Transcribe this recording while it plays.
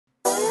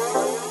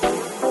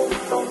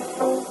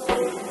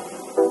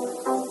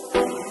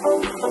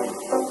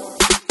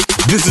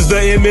This is the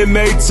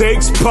MMA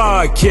Takes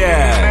Podcast.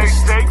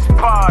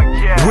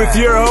 With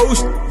your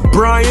host,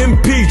 Brian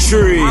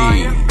Petrie.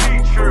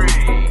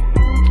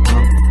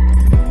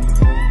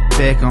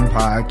 Pick'em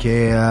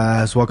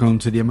Podcast. Welcome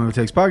to the MMA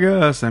Takes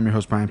Podcast. I'm your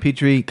host, Brian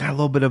Petrie. Got a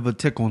little bit of a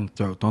tickle in the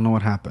throat. Don't know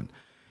what happened.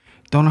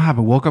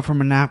 Woke up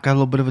from a nap, got a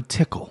little bit of a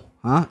tickle.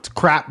 It's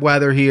crap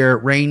weather here,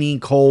 rainy,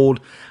 cold.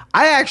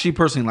 I actually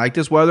personally like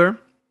this weather.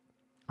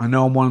 I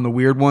know I'm one of the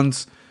weird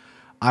ones.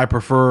 I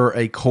prefer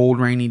a cold,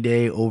 rainy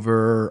day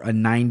over a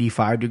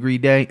 95-degree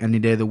day any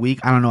day of the week.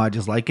 I don't know. I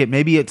just like it.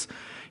 Maybe it's,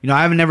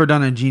 I've never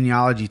done a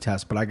genealogy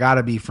test, but I got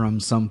to be from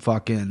some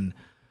fucking,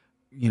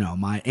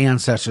 my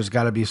ancestors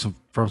got to be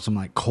from some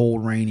like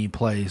cold, rainy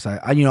place.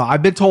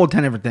 I've been told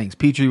 10 different things.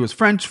 Petrie was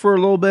French for a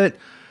little bit.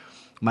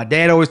 My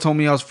dad always told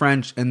me I was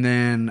French. And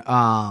then,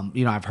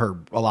 I've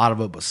heard a lot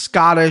of it was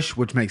Scottish,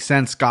 which makes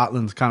sense.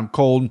 Scotland's kind of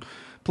cold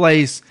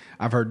place.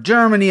 I've heard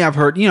Germany. I've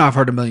heard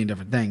a million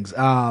different things.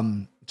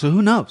 So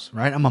who knows,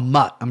 right? I'm a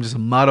mutt. I'm just a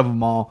mutt of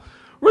them all.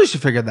 Really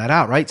should figure that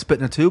out, right? Spit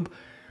in a tube.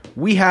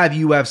 We have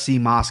UFC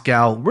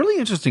Moscow. Really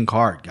interesting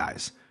card,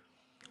 guys.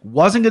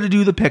 Wasn't going to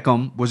do the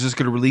pick'em. Was just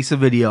going to release a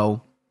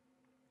video.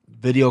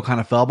 Video kind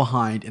of fell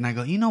behind. And I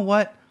go, you know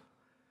what?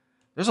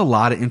 There's a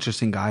lot of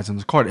interesting guys on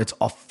this card. It's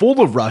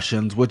full of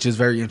Russians, which is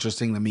very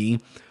interesting to me.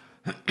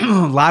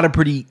 A lot of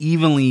pretty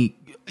even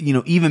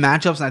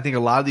matchups. And I think a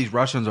lot of these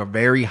Russians are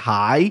very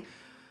high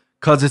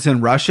because it's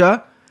in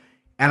Russia.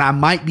 And I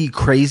might be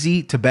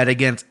crazy to bet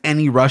against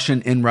any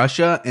Russian in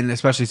Russia, and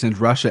especially since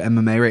Russia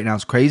MMA right now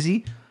is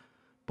crazy.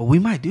 But we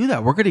might do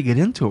that. We're going to get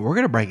into it. We're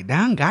going to break it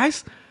down,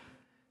 guys.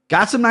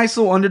 Got some nice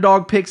little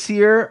underdog picks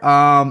here.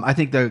 I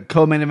think the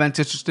co-main event's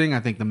interesting.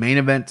 I think the main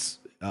event's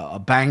a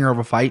banger of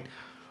a fight.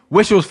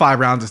 Wish it was 5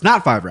 rounds. It's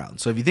not 5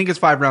 rounds. So if you think it's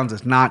 5 rounds,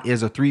 it's not.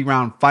 It's a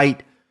 3-round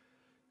fight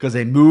because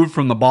they moved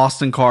from the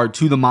Boston card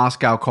to the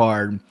Moscow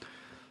card.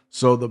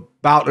 So the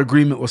bout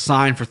agreement was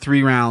signed for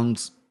 3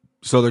 rounds.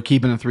 So they're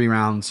keeping the 3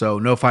 rounds. So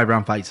no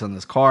 5-round fights on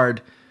this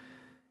card.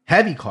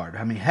 Heavy card.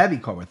 Heavy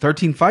card with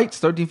 13 fights.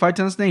 13 fights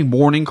on this thing.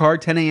 Morning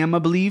card, 10 a.m. I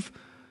believe.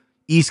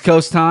 East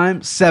Coast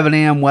time, 7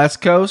 a.m.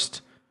 West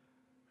Coast.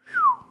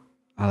 Whew.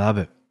 I love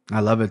it. I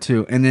love it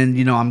too. And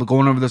then, I'm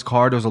going over this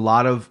card. There's a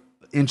lot of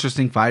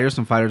interesting fighters.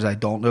 Some fighters I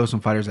don't know.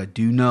 Some fighters I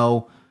do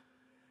know.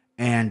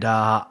 And,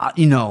 I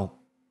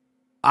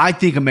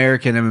think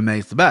American MMA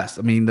is the best.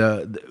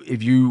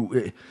 If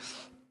you...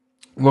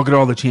 Look at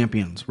all the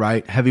champions,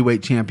 right?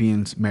 Heavyweight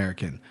champions,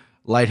 American.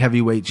 Light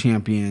heavyweight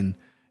champion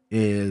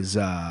is, who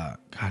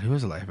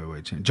is a light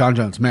heavyweight champion? John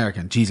Jones,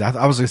 American. Jeez,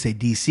 I was going to say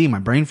DC. My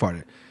brain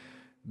farted.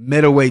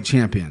 Middleweight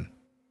champion,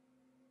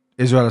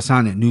 Israel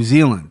Adesanya, New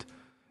Zealand.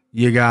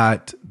 You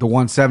got the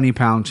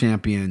 170-pound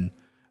champion.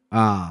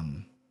 Why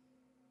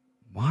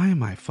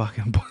am I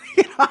fucking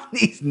playing on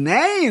these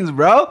names,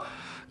 bro?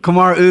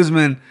 Kamar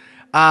Usman.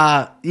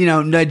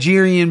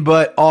 Nigerian,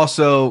 but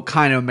also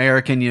kind of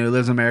American,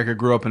 lives in America,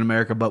 grew up in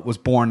America, but was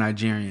born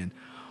Nigerian.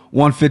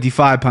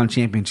 155-pound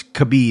champion,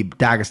 Khabib,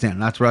 Dagestan,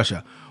 that's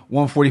Russia.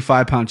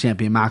 145-pound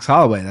champion, Max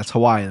Holloway, that's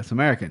Hawaii, that's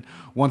American.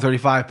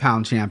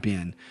 135-pound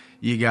champion,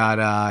 you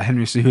got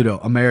Henry Cejudo,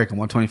 American.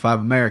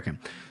 125, American.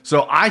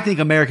 So I think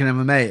American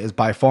MMA is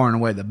by far and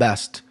away the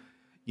best.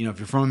 If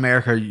you're from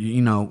America,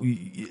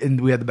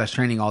 and we have the best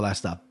training, all that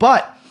stuff.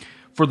 But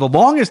for the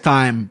longest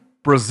time,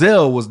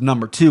 Brazil was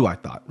number 2, I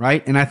thought,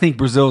 right? And I think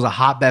Brazil's a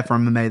hotbed for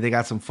MMA. They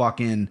got some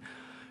fucking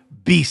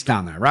beast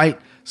down there, right?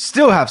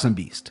 Still have some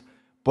beast.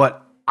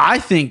 But I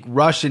think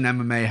Russian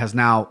MMA has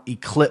now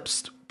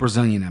eclipsed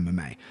Brazilian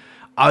MMA.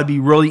 I would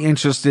be really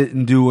interested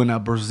in doing a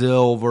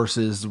Brazil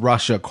versus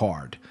Russia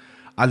card.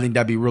 I think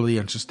that'd be really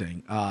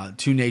interesting.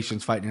 2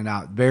 nations fighting it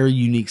out. Very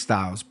unique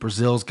styles.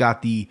 Brazil's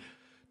got the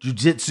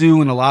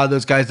jiu-jitsu, and a lot of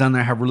those guys down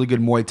there have really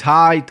good Muay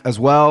Thai as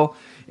well.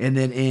 And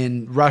then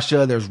in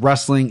Russia, there's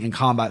wrestling and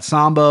combat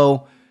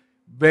sambo.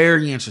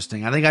 Very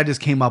interesting. I think I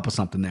just came up with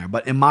something there.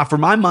 But for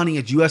my money,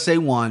 it's USA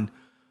 1,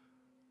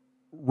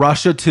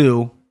 Russia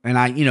 2, and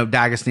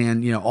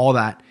Dagestan, all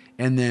that.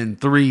 And then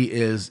 3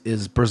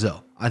 is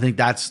Brazil. I think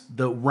that's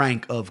the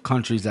rank of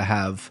countries that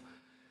have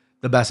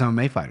the best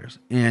MMA fighters.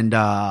 And,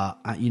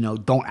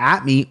 don't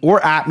at me. Go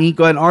ahead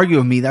and argue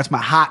with me. That's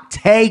my hot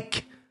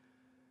take.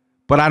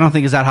 But I don't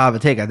think it's that hot of a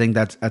take. I think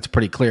that's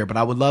pretty clear. But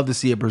I would love to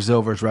see a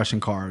Brazil versus Russian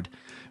card.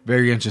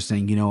 Very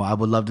interesting. I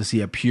would love to see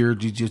a pure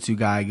jiu-jitsu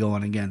guy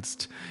going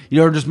against, it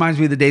just reminds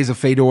me of the days of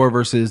Fedor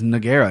versus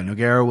Nogueira.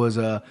 Nogueira was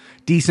a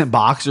decent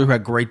boxer who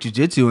had great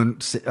jiu-jitsu,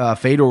 and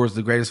Fedor was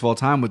the greatest of all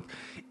time with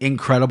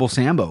incredible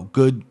sambo,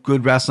 good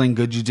wrestling,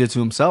 good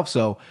jiu-jitsu himself.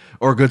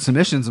 Or good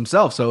submissions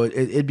himself. So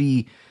it'd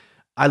be,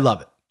 I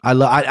love it.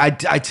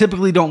 I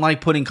typically don't like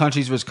putting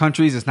countries versus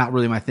countries. It's not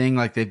really my thing.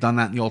 Like they've done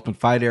that in the Ultimate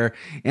Fighter,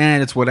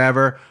 and it's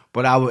whatever.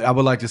 But I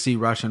would like to see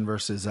Russian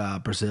versus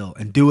Brazil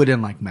and do it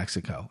in like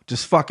Mexico.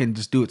 Just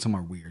do it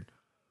somewhere weird.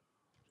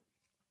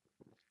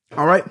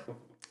 All right.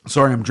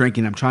 Sorry, I'm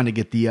drinking. I'm trying to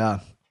get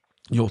the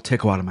old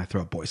tickle out of my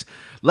throat, boys.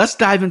 Let's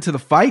dive into the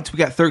fights. We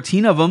got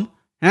 13 of them.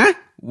 Huh?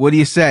 What do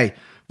you say?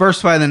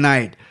 First fight of the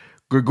night.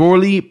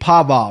 Grigory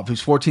Pavlov,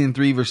 who's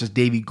 14-3 versus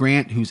Davy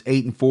Grant, who's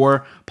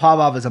 8-4.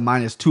 Pavlov is a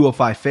minus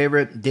 205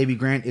 favorite. Davy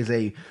Grant is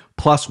a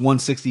plus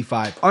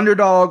 165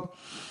 underdog.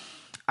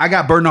 I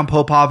got burned on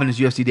Popov in his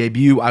UFC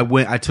debut.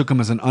 I took him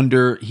as an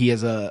under. He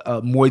has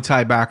a Muay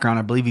Thai background.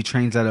 I believe he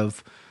trains out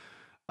of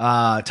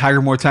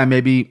Tiger Muay Thai,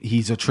 maybe.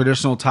 He's a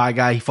traditional Thai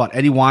guy. He fought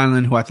Eddie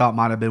Wineland, who I thought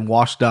might have been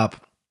washed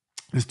up.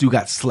 This dude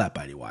got slept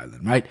by Eddie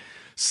Wineland, right?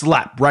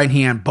 Slept, right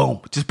hand,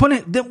 boom. Just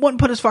wouldn't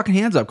put his fucking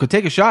hands up. Could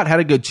take a shot, had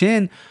a good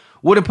chin.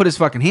 Wouldn't put his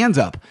fucking hands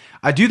up.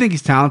 I do think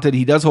he's talented.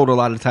 He does hold a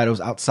lot of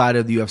titles outside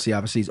of the UFC.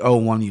 Obviously, he's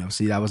 0-1 the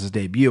UFC. That was his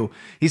debut.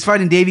 He's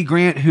fighting Davy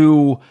Grant,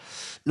 who,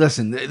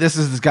 listen, this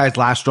is this guy's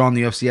last straw in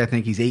the UFC. I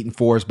think he's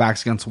 8-4. His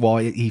back's against the wall.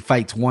 He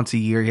fights once a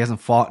year. He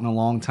hasn't fought in a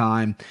long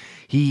time.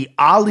 He,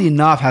 oddly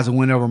enough, has a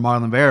win over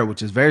Marlon Vera,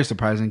 which is very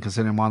surprising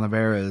considering Marlon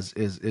Vera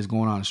is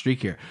going on a streak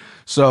here.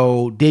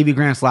 So Davy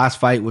Grant's last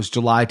fight was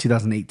July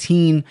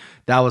 2018.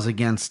 That was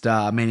against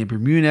Manny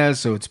Bermudez.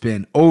 So it's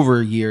been over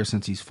a year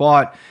since he's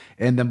fought.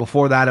 And then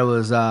before that, it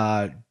was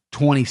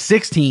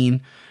 2016.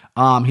 He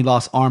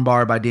lost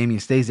armbar by Damian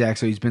Stasiak.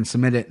 So he's been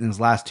submitted in his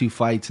last two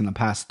fights in the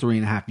past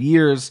 3.5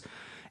 years.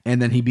 And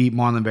then he beat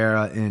Marlon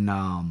Vera in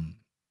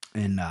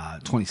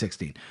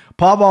 2016.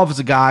 Pavlov is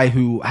a guy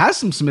who has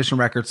some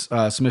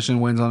submission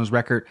wins on his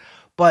record,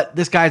 but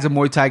this guy's a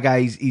Muay Thai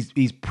guy.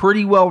 He's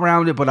pretty well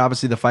rounded, but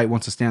obviously the fight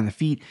wants to stay on the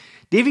feet.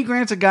 Davy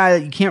Grant's a guy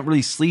that you can't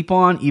really sleep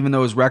on, even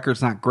though his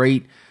record's not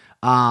great.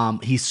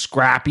 He's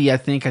scrappy. I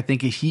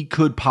think he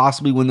could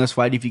possibly win this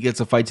fight if he gets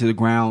a fight to the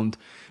ground,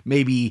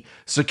 maybe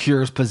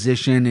secures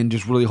position and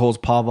just really holds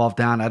Pavlov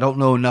down. I don't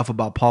know enough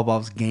about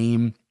Pavlov's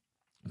game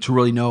to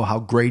really know how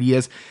great he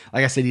is.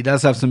 Like I said, he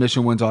does have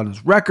submission wins on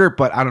his record,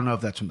 but I don't know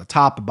if that's from the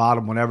top, the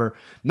bottom, whatever.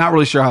 Not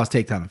really sure how his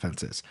takedown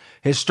defense is.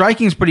 His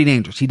striking is pretty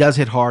dangerous. He does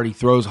hit hard. He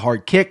throws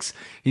hard kicks.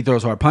 He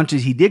throws hard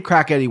punches. He did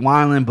crack Eddie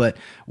Wineland, but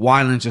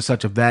Wineland's just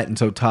such a vet and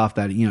so tough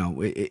that,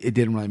 it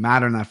didn't really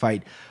matter in that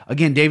fight.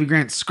 Again, Davy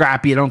Grant's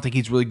scrappy. I don't think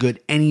he's really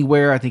good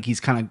anywhere. I think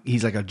he's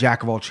like a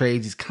jack of all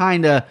trades. He's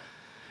kind of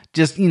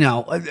just,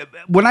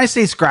 when I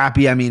say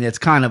scrappy, I mean, it's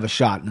kind of a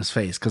shot in his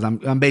face because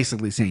I'm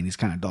basically saying he's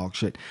kind of dog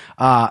shit.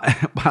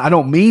 But I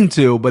don't mean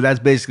to, but that's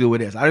basically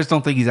what it is. I just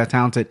don't think he's that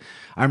talented.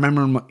 I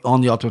remember him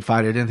on The Ultimate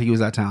Fighter. I didn't think he was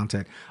that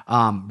talented.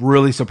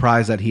 Really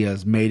surprised that he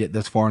has made it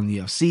this far in the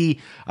UFC.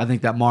 I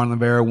think that Marlon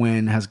Vera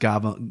win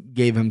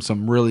gave him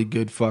some really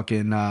good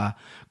fucking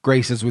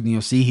graces with the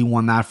UFC. He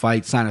won that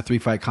fight, signed a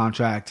 3-fight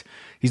contract.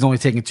 He's only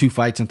taken 2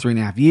 fights in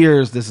 3.5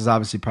 years. This is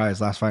obviously probably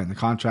his last fight in the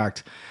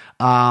contract.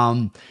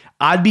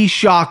 I'd be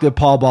shocked if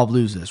Pavlov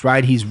loses,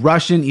 right? He's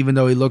Russian, even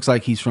though he looks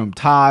like he's from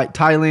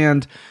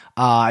Thailand.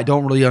 I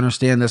don't really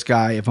understand this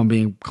guy, if I'm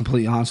being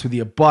completely honest with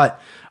you, but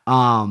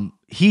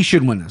he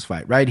should win this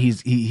fight, right?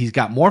 He's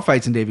got more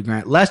fights than Davy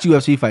Grant, less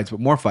UFC fights, but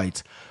more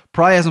fights.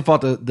 Probably hasn't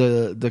fought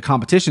the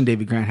competition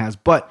Davy Grant has,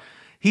 but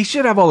he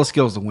should have all the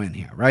skills to win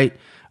here, right?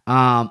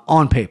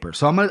 On paper.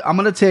 So I'm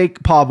gonna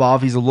take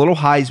Pavlov. He's a little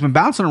high. He's been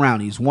bouncing around.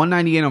 He's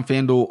 198 on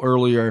FanDuel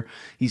earlier.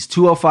 He's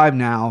 205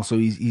 now. So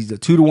he's a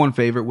 2-1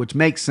 favorite, which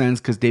makes sense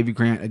because Davy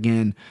Grant,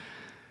 again,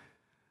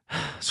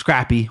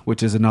 scrappy,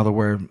 which is another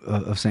word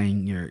of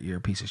saying you're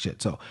a piece of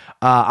shit. So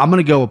I'm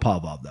gonna go with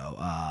Pavlov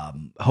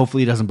though.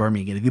 Hopefully he doesn't burn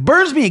me again. If he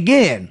burns me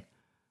again,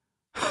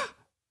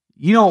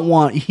 you don't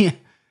want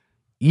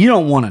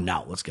to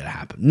know what's gonna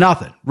happen.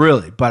 Nothing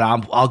really. But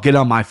I'll get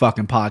on my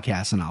fucking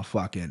podcast and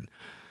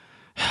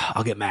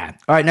I'll get mad.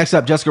 All right, next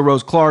up, Jessica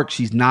Rose Clark.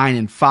 She's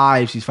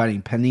 9-5. She's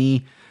fighting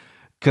Penny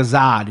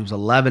Kazad, who's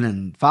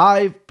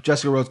 11-5.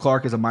 Jessica Rose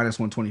Clark is a minus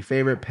 120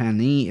 favorite.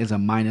 Penny is a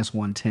minus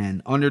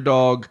 110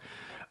 underdog.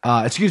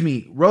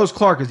 Rose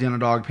Clark is the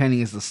underdog.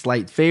 Penny is the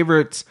slight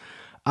favorite.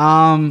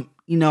 I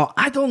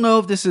don't know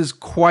if this is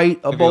quite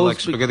a bowl of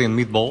spaghetti and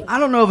meatball. I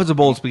don't know if it's a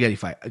bowl of spaghetti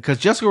fight because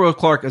Jessica Rose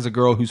Clark is a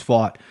girl who's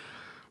fought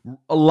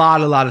a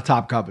lot of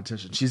top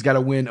competition. She's got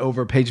a win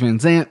over Paige Van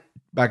Zandt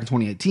back in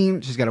 2018.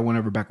 She's got a win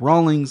over Beck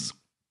Rawlings,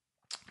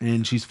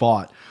 and she's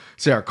fought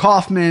Sarah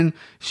Kaufman.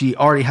 She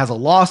already has a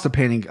loss to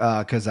Penny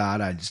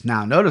Kazad. I just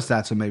now noticed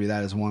that, so maybe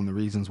that is one of the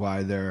reasons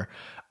why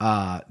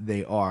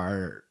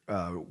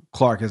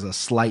Clark is a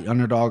slight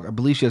underdog. I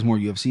believe she has more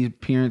UFC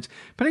appearance.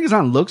 Penny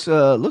Kazan looks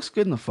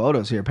good in the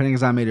photos here. Penny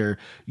Kazan made her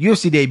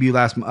UFC debut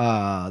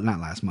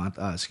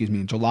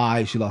in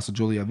July. She lost to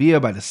Julia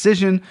Villa by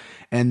decision,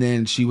 and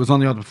then she was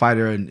on the Ultimate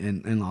Fighter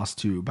and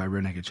lost by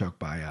rear naked choke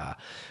by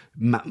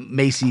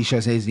Macy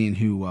Shazazian,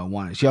 who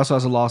won it. She also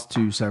has a loss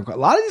to Sarah. A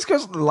lot of these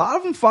girls, a lot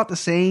of them fought the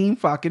same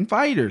fucking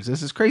fighters.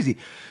 This is crazy.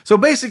 So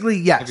basically,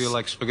 yes. If you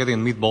like spaghetti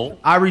and meatball,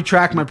 I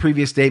retract my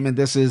previous statement.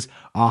 This is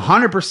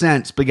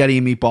 100% spaghetti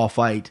and meatball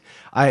fight.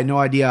 I had no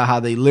idea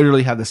how they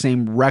literally have the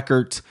same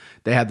records.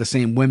 They have the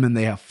same women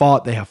they have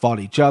fought. They have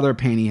fought each other.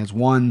 Penny has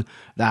won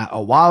that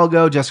a while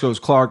ago. Jessica Rose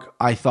Clark,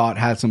 I thought,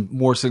 had some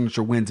more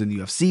signature wins in the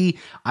UFC.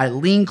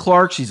 Eileen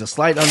Clark, she's a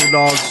slight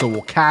underdog, so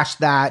we'll cash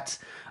that.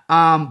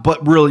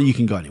 But really, you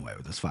can go anywhere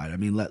with this fight. I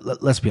mean,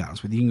 let's be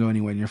honest with you. You can go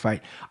anywhere in your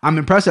fight. I'm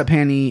impressed that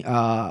Penny,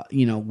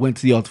 went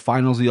to the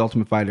finals of the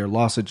Ultimate Fighter,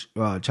 lost to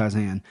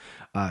Chazan.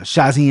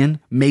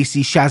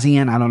 Macy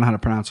Shazian. I don't know how to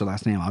pronounce her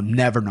last name. I'll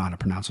never know how to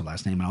pronounce her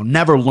last name, and I'll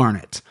never learn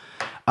it.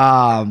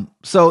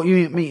 So I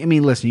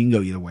mean, listen, you can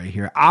go either way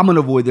here. I'm going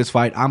to avoid this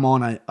fight. I'm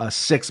on a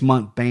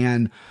 6-month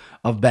ban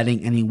of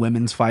betting any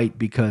women's fight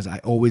because I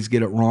always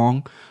get it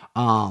wrong.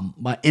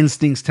 My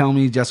instincts tell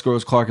me Jessica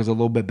Rose Clark is a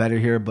little bit better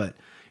here, but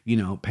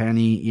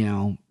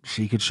Penny,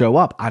 she could show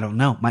up. I don't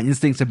know. My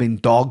instincts have been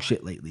dog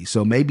shit lately,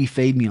 so maybe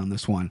fade me on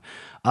this one.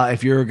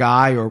 If you're a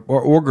guy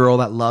or girl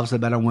that loves to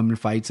bet on women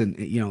fights,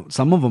 and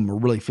some of them are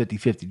really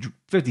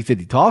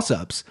 50-50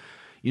 toss-ups,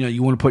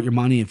 you want to put your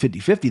money in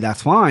 50-50,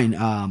 that's fine.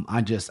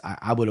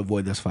 I would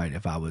avoid this fight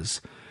if I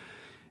was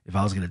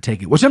going to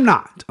take it, which I'm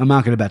not. I'm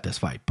not going to bet this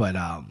fight, but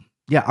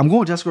yeah, I'm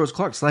going Jessica Rose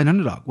Clark, slight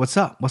underdog. What's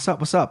up?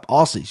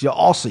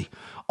 Aussies,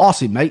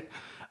 Aussie, mate.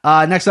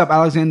 Next up,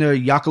 Alexander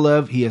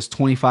Yakovlev. He is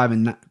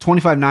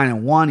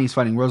 25-9-1. He's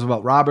fighting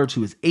Roosevelt Roberts,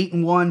 who is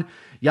 8-1.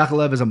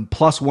 Yakovlev is a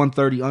plus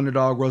 130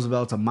 underdog.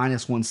 Roosevelt's a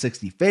minus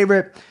 160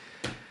 favorite.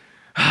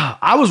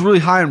 I was really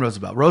high on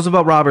Roosevelt.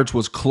 Roosevelt Roberts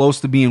was close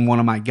to being one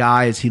of my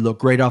guys. He looked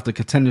great off the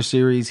Contender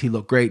Series. He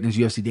looked great in his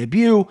UFC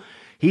debut.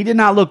 He did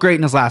not look great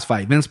in his last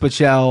fight. Vince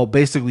Pichel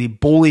basically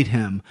bullied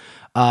him.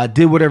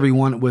 Did whatever he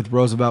wanted with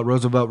Roosevelt.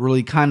 Roosevelt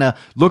really kind of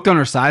looked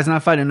undersized in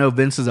that fight. I know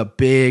Vince is a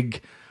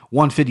big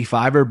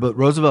 155er, but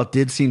Roosevelt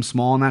did seem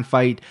small in that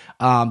fight.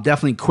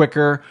 Definitely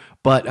quicker,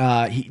 but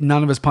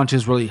none of his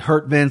punches really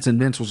hurt Vince, and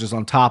Vince was just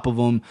on top of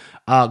him,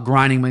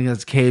 grinding him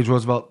against the cage.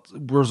 Roosevelt,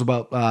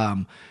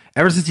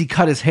 ever since he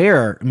cut his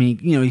hair,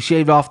 he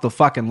shaved off the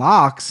fucking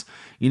locks.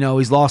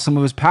 He's lost some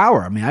of his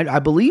power. I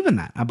believe in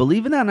that. I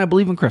believe in that, and I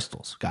believe in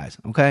crystals, guys.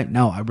 Okay?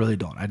 No, I really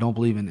don't. I don't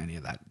believe in any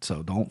of that.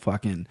 So don't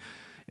fucking...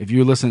 If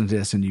you're listening to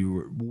this and you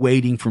were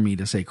waiting for me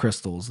to say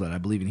crystals, that I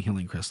believe in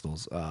healing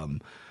crystals,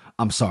 I'm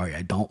sorry,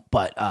 I don't.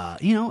 But,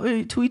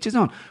 to each his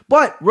own.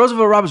 But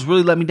Roosevelt Roberts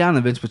really let me down in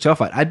the Vince Pichel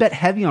fight. I bet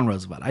heavy on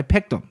Roosevelt. I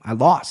picked him. I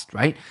lost,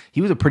 right?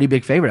 He was a pretty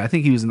big favorite. I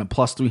think he was in the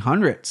plus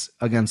 300s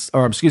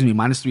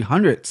minus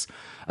 300s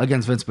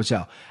against Vince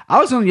Pichel. I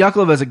was on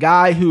Yakovlev as a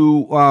guy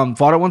who fought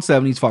at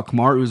 170. He's fought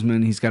Kamaru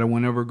Usman. He's got a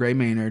win over Gray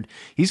Maynard.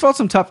 He's fought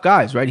some tough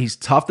guys, right? He's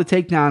tough to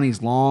take down.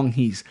 He's long.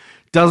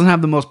 Doesn't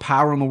have the most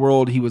power in the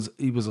world. He was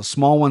a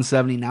small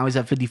 170. Now he's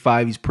at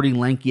 55. He's pretty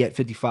lanky at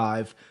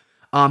 55.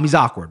 He's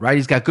awkward, right?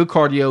 He's got good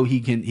cardio.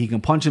 He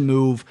can punch and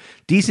move,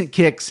 decent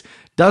kicks.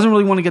 Doesn't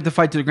really want to get the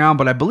fight to the ground,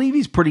 but I believe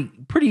he's pretty.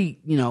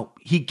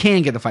 He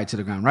can get the fight to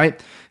the ground, right?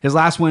 His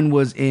last win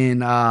was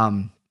in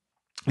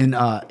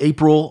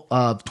April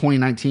of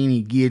 2019.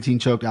 He guillotine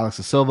choked Alex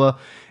da Silva.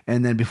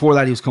 And then before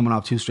that, he was coming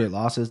off 2 straight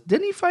losses.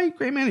 Didn't he fight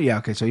Gray Maynard? Yeah,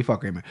 okay, so he fought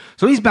Gray Maynard.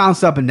 So he's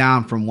bounced up and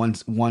down from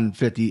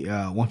 155,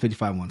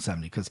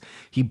 170, because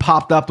he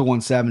popped up to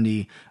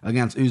 170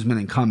 against Usman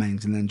and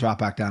Cummings and then dropped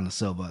back down to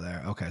Silva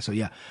there. Okay, so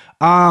yeah.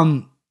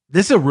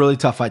 This is a really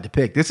tough fight to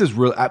pick. This is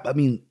really,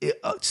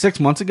 6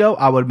 months ago,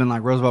 I would have been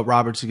like Roosevelt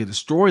Roberts could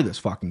destroy this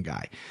fucking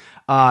guy.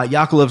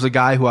 Yakovlev's a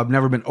guy who I've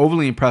never been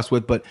overly impressed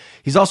with, but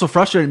he's also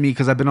frustrated me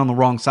because I've been on the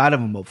wrong side of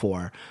him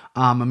before.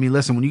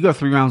 Listen, when you go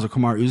 3 rounds with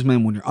Kamaru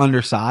Usman, when you're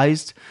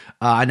undersized,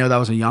 I know that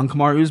was a young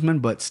Kamaru Usman,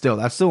 but still,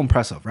 that's still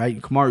impressive,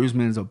 right? Kamaru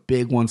Usman is a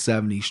big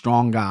 170,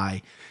 strong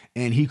guy,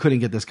 and he couldn't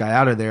get this guy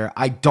out of there.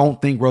 I don't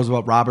think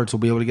Roosevelt Roberts will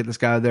be able to get this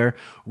guy out of there.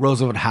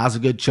 Roosevelt has a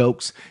good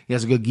chokes. He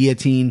has a good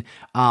guillotine.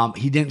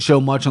 He didn't show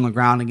much on the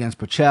ground against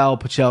Pichel.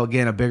 Pichel,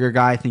 again, a bigger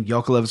guy. I think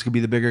Yakovlev could be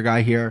the bigger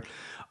guy here.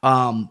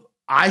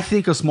 I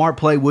think a smart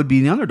play would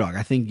be the underdog.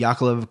 I think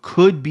Yakovlev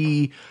could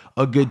be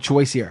a good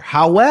choice here.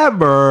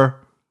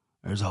 However,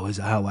 there's always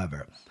a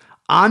however.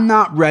 I'm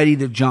not ready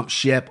to jump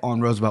ship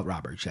on Roosevelt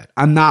Roberts yet.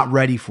 I'm not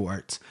ready for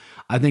it.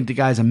 I think the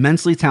guy's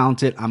immensely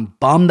talented. I'm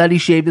bummed that he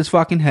shaved his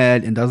fucking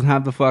head and doesn't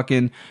have the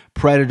fucking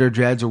Predator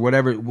dreads or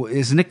whatever.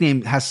 His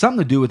nickname has something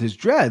to do with his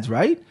dreads,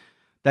 right?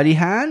 That he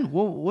had?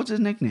 Well, what's his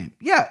nickname?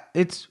 Yeah,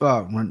 it's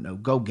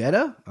Go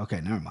Getter?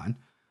 Okay, never mind.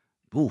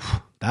 Oof,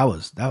 that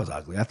was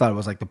ugly. I thought it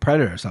was like the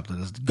Predator or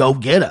something. It's Go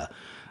Getter.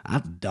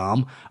 That's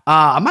dumb.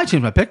 I might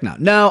change my pick now.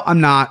 No, I'm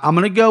not. I'm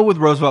going to go with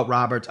Roosevelt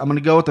Roberts. I'm going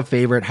to go with the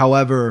favorite.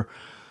 However,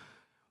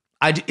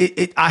 I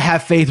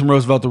have faith in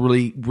Roosevelt to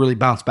really, really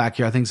bounce back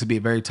here. I think this would be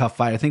a very tough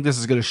fight. I think this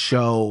is going to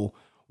show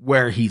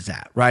where he's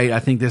at, right? I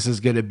think this is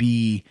going to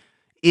be,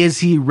 is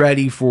he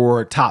ready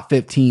for top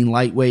 15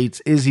 lightweights?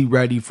 Is he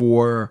ready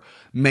for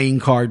main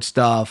card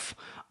stuff?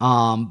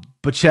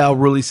 Pichel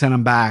really sent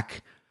him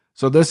back.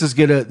 So this is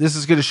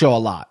gonna show a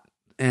lot.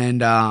 And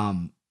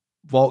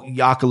Volt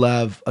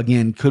Yakovlev,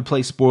 again, could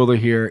play spoiler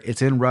here.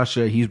 It's in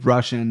Russia. He's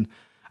Russian.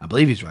 I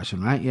believe he's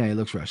Russian, right? Yeah, he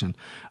looks Russian.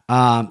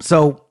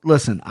 So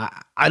listen,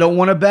 I don't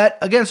want to bet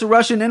against a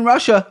Russian in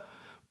Russia,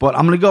 but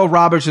I'm going to go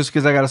Roberts just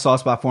because I got a soft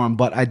spot for him,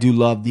 but I do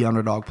love the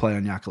underdog play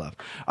on Yakovlev.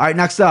 All right,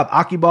 next up,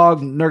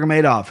 Akibog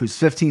Nurmagomedov, who's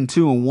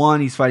 15-2-1.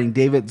 He's fighting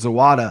David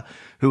Zawada,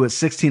 who is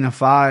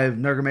 16-5.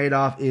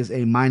 Nurmagomedov is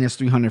a minus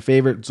 300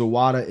 favorite.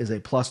 Zawada is a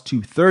plus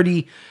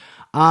 230.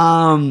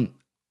 Akibog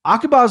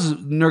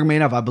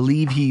Nurmagomedov, I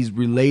believe he's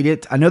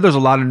related. I know there's a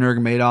lot of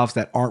Nurmagomedovs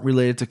that aren't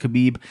related to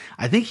Khabib.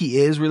 I think he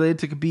is related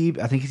to Khabib.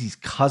 I think he's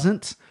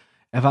cousins,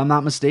 if I'm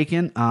not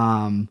mistaken.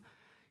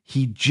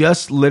 He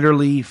just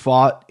literally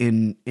fought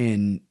in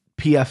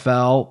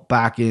PFL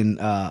back in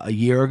a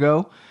year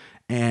ago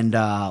and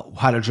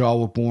had a draw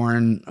with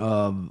Boran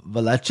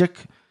Valechik.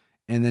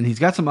 And then he's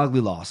got some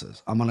ugly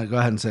losses. I'm going to go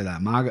ahead and say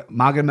that.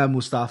 Magomed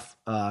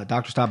Mustafa,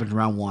 doctor stoppage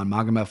round 1.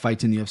 Magomed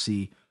fights in the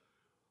UFC.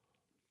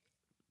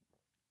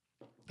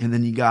 And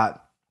then you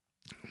got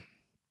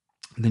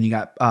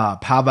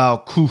Pavel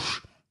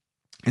Kush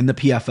in the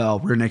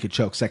PFL, rear naked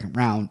choke, second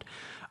round.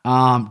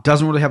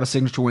 Doesn't really have a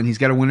signature win. He's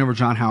got a win over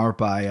John Howard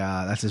by,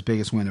 that's his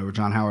biggest win, over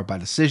John Howard by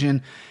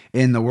decision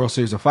in the World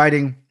Series of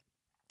Fighting.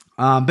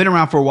 Been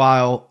around for a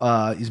while.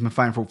 He's been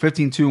fighting for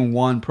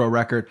 15-2-1 pro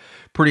record.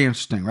 Pretty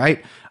interesting,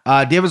 right?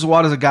 David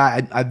Zawada is a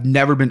guy I've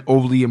never been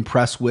overly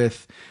impressed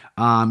with.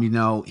 I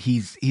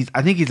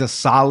think he's a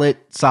solid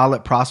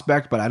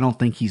prospect, but I don't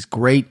think he's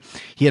great.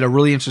 He had a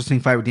really interesting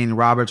fight with Danny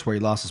Roberts where he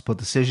lost a split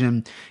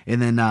decision,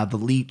 and then the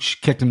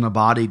Leech kicked him in the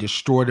body,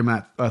 destroyed him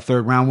at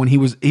third round when he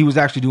was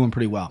actually doing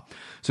pretty well.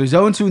 So he's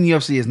 0-2 in the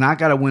UFC, has not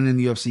got a win in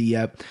the UFC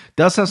yet.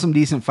 Does have some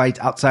decent fights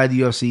outside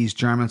the UFC. He's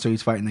German, so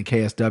he's fighting the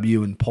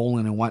KSW in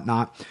Poland and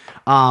whatnot.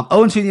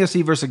 0-2 in the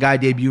UFC versus a guy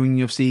debuting in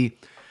the UFC.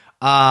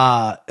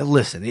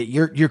 Listen,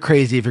 you're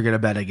crazy if you're going to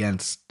bet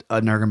against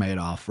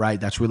Nurmagomedov, right?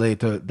 That's related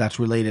to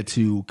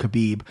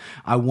Khabib.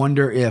 I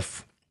wonder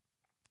if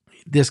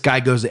this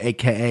guy goes to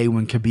AKA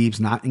when Khabib's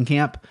not in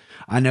camp.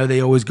 I know they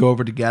always go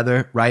over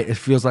together, right? It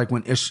feels like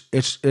when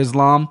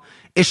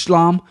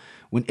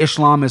when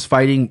Islam is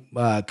fighting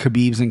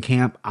Khabib's in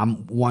camp, I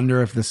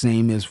wonder if the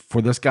same is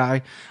for this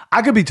guy.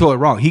 I could be totally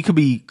wrong. He could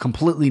be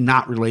completely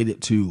not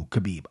related to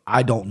Khabib.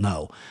 I don't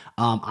know.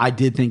 I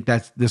did think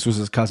that this was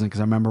his cousin because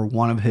I remember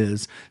one of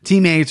his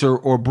teammates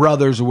or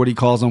brothers or what he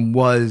calls them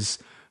was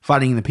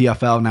fighting in the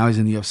PFL. Now he's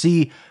in the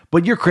UFC.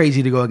 But you're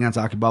crazy to go against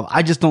Akibov.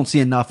 I just don't see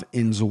enough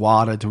in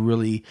Zawada to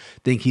really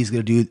think he's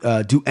going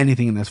to do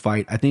anything in this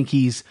fight. I think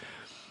he's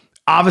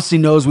obviously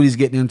knows what he's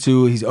getting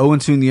into. He's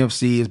 0-2 in the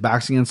UFC. His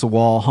back's against the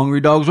wall.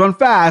 Hungry dogs run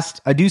fast.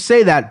 I do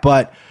say that,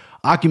 but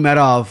Akibar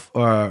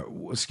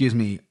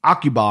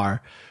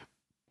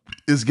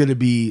is going to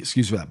be,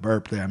 excuse me for that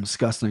burp there, I'm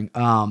disgusting.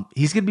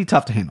 He's going to be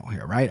tough to handle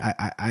here, right?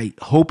 I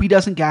hope he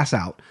doesn't gas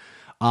out.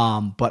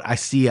 But I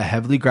see a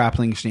heavily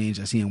grappling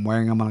exchange. I see him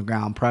wearing him on the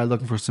ground, probably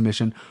looking for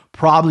submission.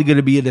 Probably going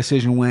to be a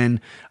decision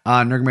win.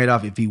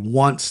 Nurmagomedov, if he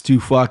wants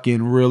to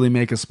fucking really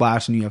make a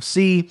splash in the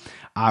UFC,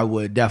 I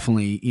would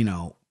definitely,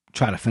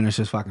 try to finish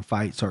this fucking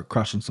fight, start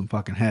crushing some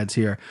fucking heads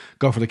here,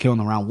 go for the kill in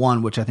the round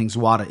 1, which I think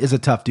Zawada is a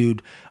tough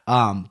dude.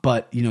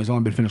 But he's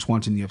only been finished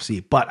once in the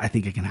UFC, but I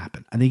think it can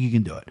happen. I think he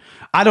can do it.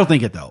 I don't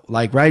think it though.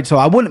 Right? So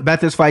I wouldn't bet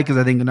this fight because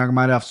I think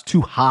Nurmagomedov's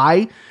too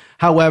high.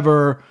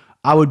 However,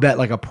 I would bet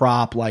like a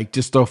prop,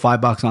 just throw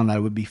 $5 on that, it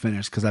would be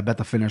finished because I bet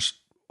the finish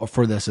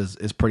for this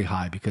is pretty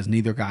high because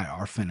neither guy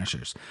are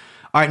finishers.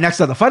 All right,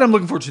 next up, the fight I'm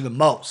looking forward to the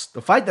most,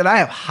 the fight that I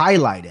have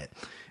highlighted,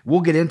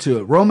 we'll get into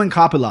it. Roman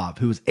Kopylov,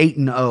 who is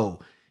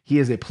 8-0. He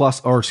is a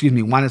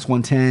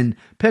 -110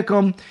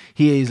 pick'em.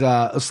 He is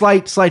a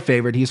slight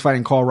favorite. He's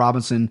fighting Carl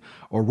Roberson.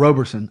 Carl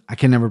Roberson,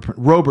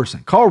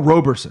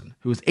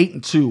 who is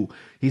 8-2.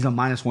 He's a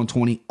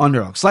 -120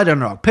 underdog. Slight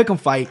underdog. Pick'em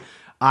fight.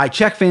 I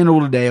checked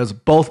FanDuel today. It was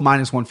both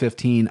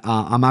 -115.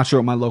 I'm not sure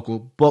what my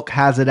local book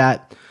has it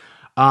at.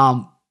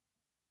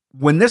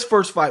 When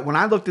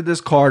I looked at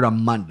this card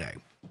on Monday,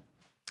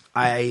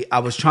 I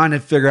was trying to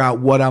figure out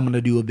what I'm going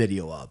to do a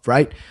video of,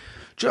 right?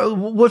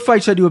 What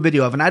fight should I do a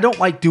video of? And I don't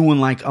like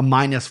doing like a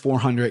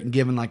 -400 and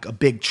giving like a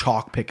big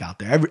chalk pick out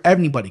there.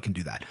 Anybody can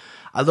do that.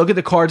 I look at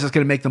the cards that's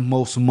going to make the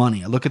most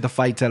money. I look at the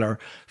fights that are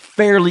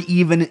fairly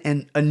even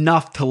and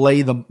enough to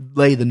lay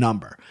the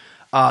number.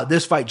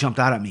 This fight jumped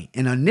out at me.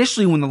 And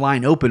initially when the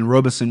line opened,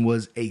 Roberson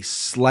was a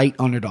slight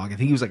underdog. I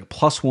think he was like a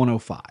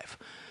 +105.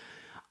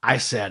 I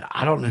said,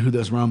 I don't know who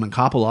this Roman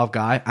Kopylov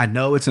guy. I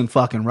know it's in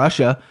fucking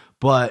Russia,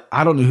 but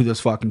I don't know who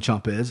this fucking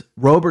chump is.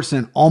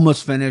 Roberson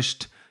almost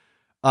finished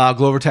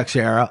Glover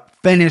Teixeira,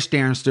 finished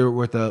Darren Stewart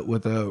with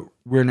a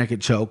rear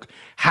naked choke,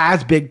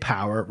 has big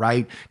power,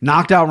 right?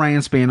 Knocked out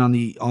Ryan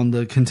Spann on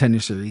the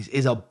Contender Series,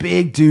 is a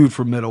big dude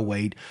for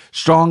middleweight,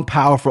 strong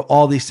power for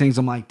all these things.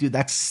 I'm like, dude,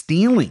 that's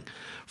stealing.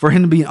 For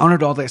him to be an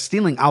underdog, that's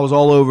stealing. I was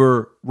all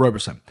over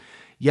Roberson.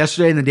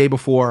 Yesterday and the day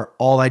before,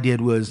 all I did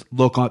was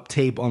look up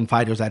tape on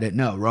fighters I didn't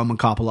know. Roman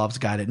Kopylov's a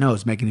guy I didn't know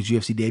is making his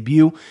UFC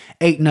debut.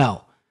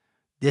 8-0.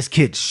 This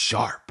kid's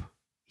sharp.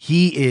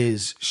 He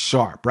is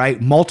sharp,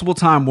 right?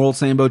 Multiple-time world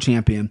Sambo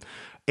champion.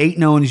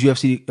 8-0 in his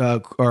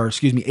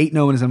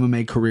 8-0 in his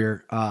MMA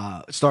career.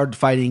 Started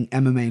fighting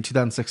MMA in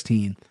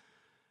 2016.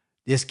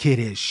 This kid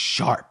is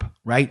sharp,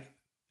 right?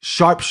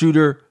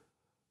 Sharpshooter,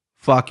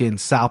 fucking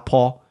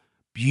southpaw.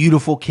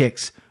 Beautiful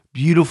kicks,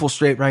 beautiful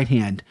straight right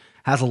hand.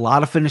 Has a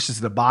lot of finishes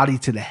to the body,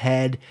 to the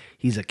head.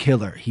 He's a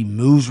killer. He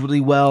moves really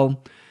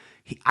well.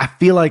 I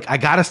feel like I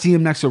got to see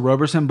him next to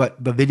Roberson,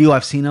 but the video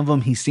I've seen of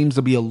him, he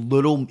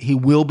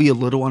will be a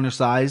little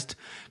undersized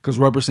because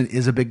Roberson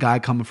is a big guy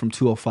coming from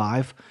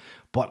 205.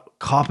 But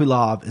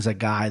Kopylov is a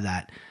guy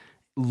that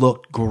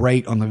looked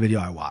great on the video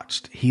I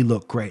watched. He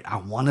looked great. I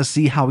want to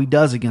see how he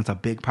does against a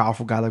big,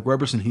 powerful guy like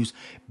Roberson, who's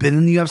been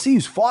in the UFC,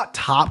 who's fought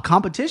top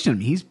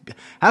competition. He's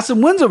has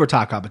some wins over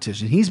top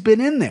competition. He's been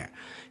in there.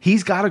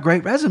 He's got a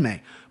great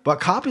resume. But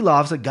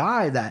Kopylov's a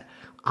guy that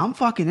I'm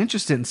fucking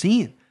interested in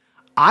seeing.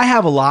 I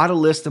have a lot of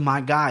lists of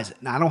my guys,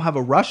 and I don't have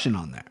a Russian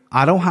on there.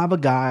 I don't have a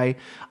guy.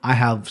 I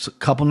have a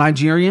couple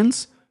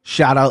Nigerians.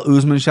 Shout out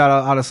Usman, shout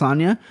out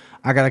Adesanya.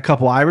 I got a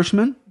couple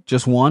Irishmen,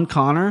 just one,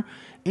 Connor.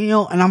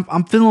 And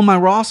I'm filling my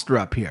roster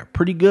up here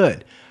pretty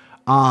good.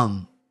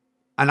 And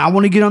I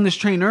want to get on this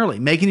train early,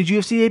 making his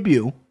UFC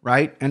debut,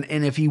 right? And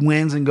if he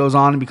wins and goes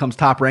on and becomes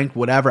top ranked,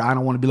 whatever, I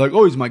don't want to be like,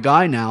 oh, he's my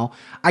guy now.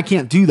 I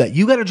can't do that.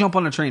 You got to jump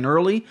on the train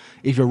early.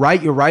 If you're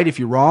right, you're right. If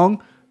you're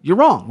wrong,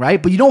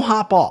 right? But you don't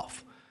hop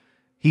off.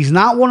 He's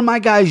not one of my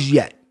guys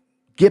yet.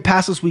 Get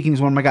past this weekend,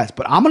 he's one of my guys.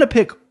 But I'm going to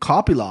pick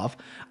Kopylov.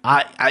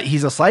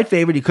 He's a slight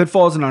favorite. He could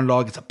fall as an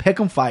underdog. It's a pick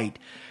 'em fight.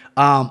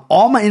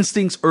 All my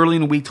instincts early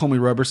in the week told me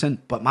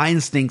Roberson, but my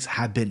instincts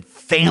have been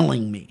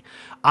failing me.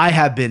 I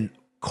have been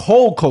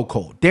cold.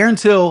 Darren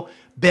Till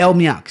bailed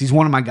me out because he's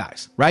one of my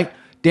guys, right?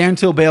 Darren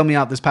Till bailed me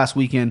out this past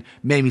weekend,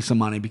 made me some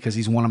money because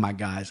he's one of my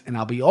guys, and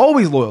I'll be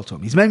always loyal to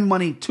him. He's made me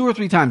money 2 or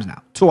 3 times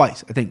now.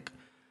 Twice, I think.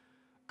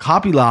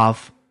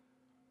 Kopylov,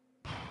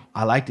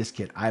 I like this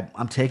kid.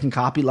 I'm taking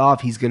Kopylov.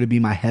 He's going to be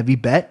my heavy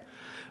bet.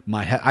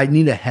 I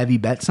need a heavy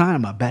bet sign.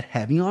 I'm going to bet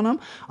heavy on him.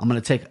 I'm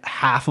going to take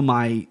half of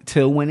my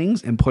Till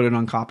winnings and put it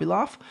on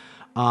Kopylov.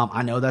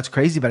 I know that's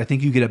crazy, but I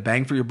think you get a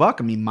bang for your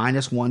buck. I mean,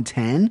 minus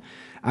 110.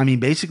 I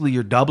mean, basically,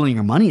 you're doubling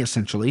your money,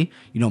 essentially.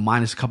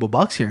 Minus a couple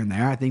bucks here and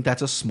there. I think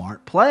that's a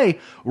smart play.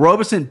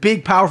 Roberson,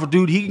 big, powerful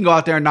dude. He can go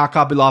out there and knock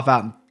Kopylov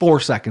out in 4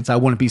 seconds. I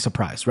wouldn't be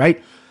surprised,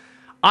 right?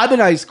 I've been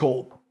ice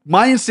cold.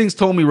 My instincts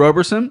told me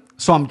Roberson,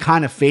 so I'm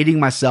kind of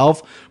fading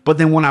myself. But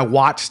then when I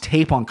watched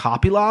tape on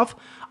Kopylov,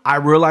 I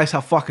realized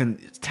how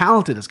fucking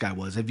talented this guy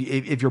was.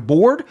 If you're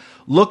bored,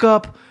 look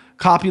up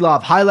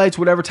Kopylov highlights,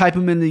 whatever, type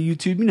him into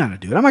YouTube. You know how to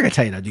do it. I'm not going to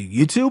tell you how to do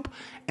YouTube.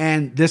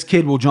 And this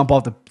kid will jump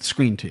off the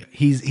screen to you.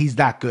 He's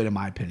that good, in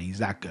my opinion. He's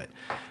that good.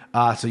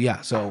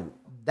 So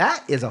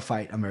that is a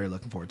fight I'm very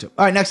looking forward to.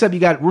 All right, next up, you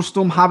got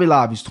Rustam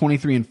Khabilov. He's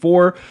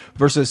 23-4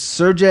 versus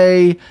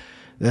Sergey.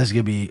 This is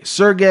going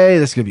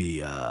to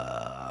be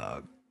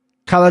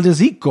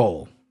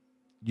Kaladaziko.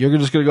 You're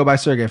just going to go by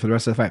Sergey for the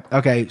rest of the fight.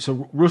 Okay,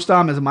 so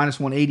Rustam is a minus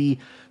 180.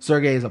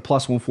 Sergey is a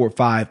plus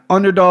 145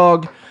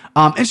 underdog.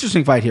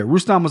 Interesting fight here.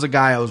 Rustam was a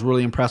guy I was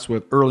really impressed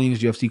with early in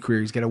his UFC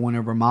career. He's got a win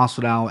over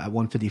Masvidal at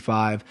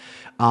 155.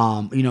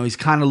 He's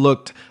kind of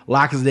looked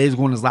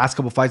lackadaisical in his last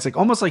couple fights,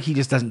 almost like he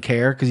just doesn't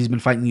care because he's been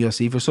fighting the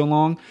UFC for so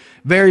long.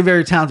 Very,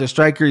 very talented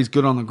striker. He's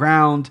good on the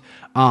ground.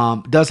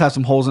 Does have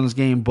some holes in his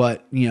game,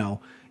 but,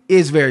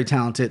 is very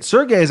talented.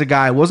 Sergey is a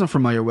guy I wasn't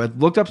familiar with.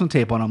 Looked up some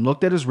tape on him.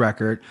 Looked at his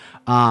record.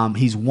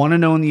 He's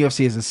 1-0 in the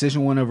UFC. His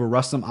decision win over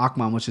Rustam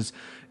Akman, which is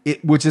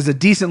a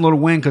decent little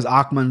win because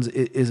Akman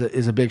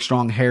is a big,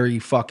 strong, hairy,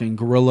 fucking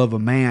gorilla of a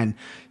man.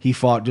 He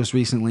fought just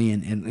recently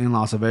and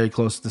lost a very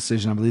close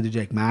decision, I believe, to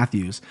Jake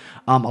Matthews.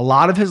 A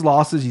lot of his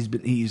losses,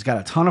 he's got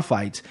a ton of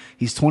fights.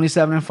 He's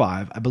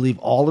 27-5. I believe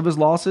all of his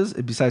losses,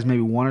 besides maybe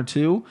 1 or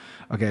 2.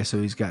 Okay,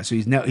 so he's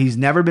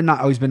never been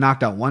he's been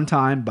knocked out 1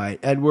 time by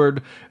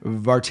Edward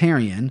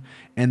Vartarian,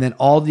 and then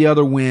all the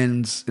other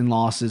wins and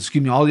losses,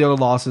 all the other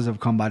losses have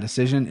come by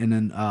decision, and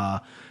then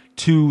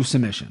 2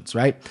 submissions,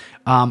 right?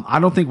 I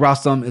don't think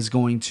Rustam is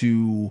going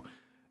to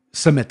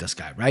submit this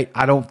guy, right?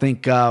 I don't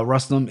think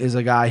Rustam is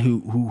a guy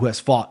who has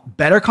fought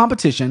better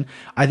competition.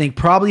 I think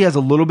probably has a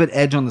little bit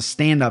edge on the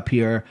stand-up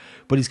here,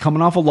 but he's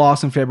coming off a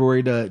loss in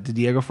February to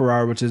Diego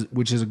Ferreira, which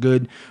is a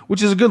good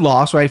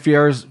loss, right?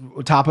 Ferreira's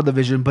top of the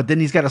division, but then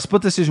he's got a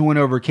split decision win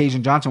over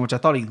Kajan Johnson, which I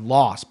thought he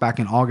lost back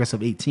in August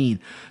of 18.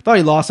 Thought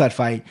he lost that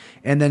fight,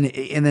 and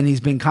then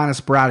he's been kind of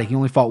sporadic. He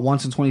only fought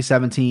once in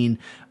 2017.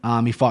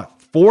 He fought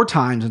 4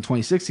 times in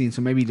 2016,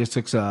 so maybe he just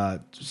took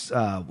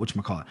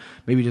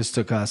maybe just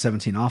took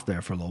 17 off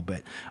there for a little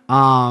bit.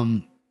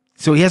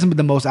 So he hasn't been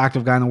the most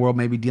active guy in the world,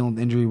 maybe dealing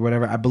with injury or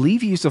whatever. I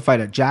believe he used to fight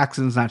at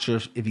Jackson's, not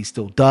sure if he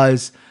still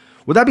does.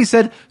 With that being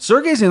said,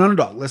 Sergey's an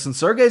underdog. Listen,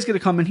 Sergey's going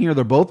to come in here.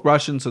 They're both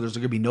Russian, so there's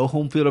going to be no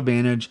home field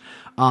advantage.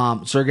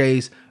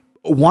 Sergey's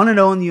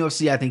 1-0 in the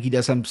UFC. I think he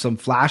does some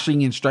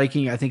flashing and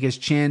striking. I think his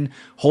chin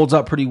holds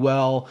up pretty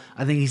well.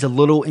 I think he's a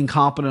little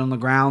incompetent on the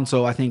ground,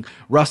 so I think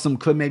Rustam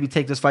could maybe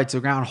take this fight to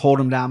the ground, hold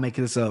him down, make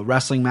this a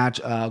wrestling match,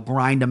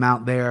 grind him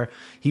out there.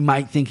 He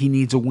might think he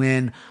needs a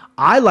win.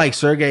 I like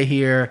Sergey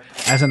here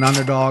as an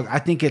underdog. I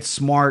think it's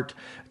smart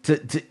to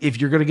if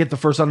you're going to get the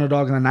first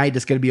underdog in the night,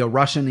 it's going to be a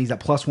Russian. He's at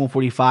plus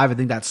 145. I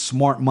think that's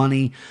smart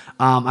money.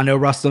 I know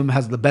Rustam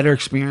has the better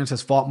experience,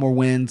 has fought more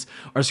wins,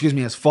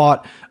 has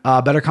fought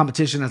better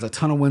competition, has a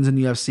ton of wins in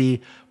the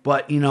UFC.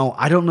 But,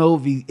 I don't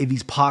know if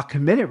he's pot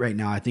committed right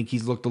now. I think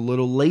he's looked a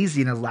little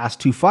lazy in his last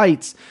 2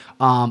 fights.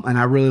 And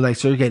I really like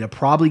Sergey to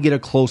probably get a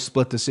close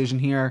split decision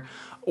here.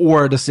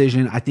 Or a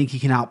decision. I think he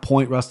can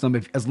outpoint Rustam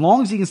as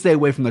long as he can stay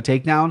away from the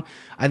takedown.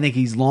 I think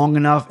he's long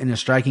enough and his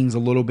striking's a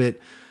little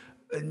bit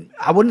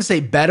I wouldn't say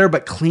better,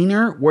 but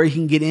cleaner, where he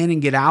can get in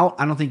and get out.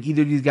 I don't think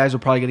either of these guys are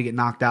probably going to get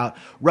knocked out.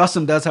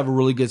 Russum does have a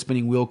really good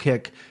spinning wheel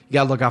kick. You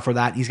got to look out for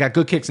that. He's got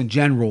good kicks in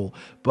general,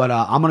 but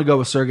I'm going to go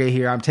with Sergey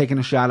here. I'm taking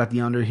a shot at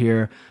the under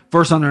here.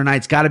 First under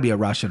night's got to be a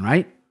Russian,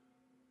 right?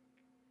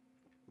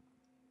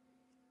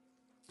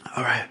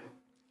 All right.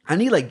 I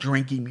need like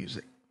drinking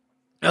music.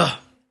 Ugh.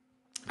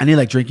 I need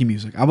like drinking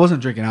music. I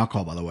wasn't drinking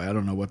alcohol, by the way. I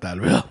don't know what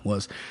that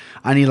was.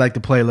 I need like to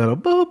play a little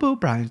boo boo.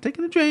 Brian's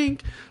taking a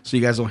drink, so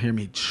you guys don't hear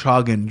me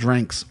chugging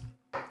drinks.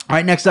 All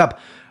right, next up,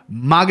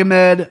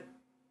 Magomed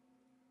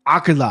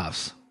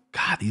Ankalaev.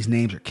 God, these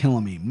names are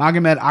killing me.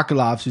 Magomed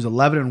Ankalaev, who's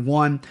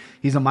 11-1.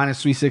 He's a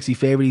minus 360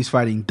 favorite. He's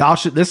fighting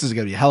Dasha. This is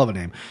going to be a hell of a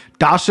name.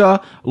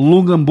 Dasha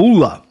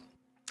Lungambula,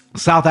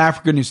 South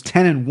African, who's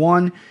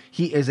 10-1.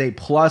 He is a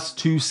plus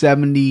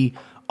 270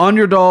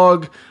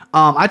 underdog.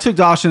 I took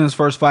Dasha in his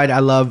first fight. I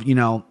love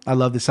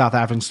the South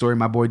African story.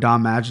 My boy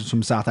Don Madge is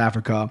from South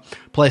Africa,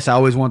 place I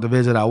always want to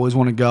visit. I always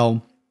want to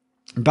go.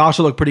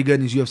 Dasha looked pretty good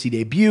in his UFC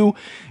debut.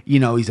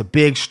 He's a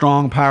big,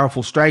 strong,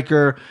 powerful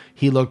striker.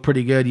 He looked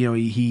pretty good.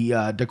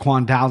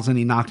 Daquan Townsend,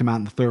 he knocked him out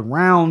in the third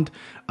round.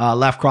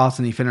 Left cross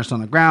and he finished on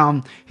the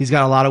ground. He's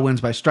got a lot of wins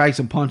by strikes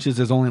and punches.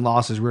 His only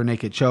loss is rear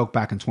naked choke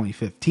back in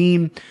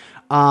 2015.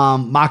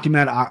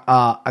 Magomed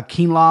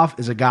Ankalaev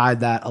is a guy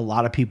that a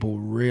lot of people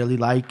really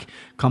like,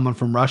 coming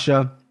from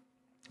Russia.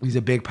 He's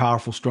a big,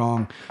 powerful,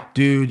 strong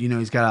dude.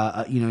 He's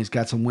got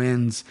some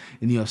wins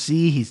in the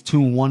UFC. He's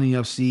 2-1 in the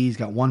UFC. He's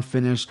got one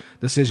finish,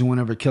 decision win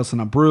over Kilson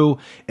Abreu.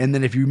 And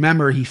then if you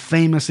remember, he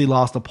famously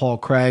lost to Paul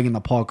Craig in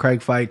the Paul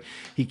Craig fight.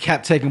 He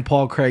kept taking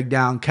Paul Craig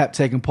down,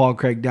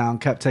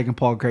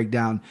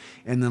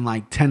 and then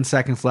like 10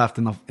 seconds left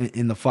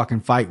in the fucking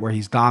fight where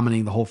he's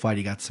dominating the whole fight,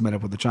 he got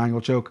submitted with the triangle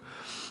choke.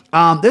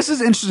 This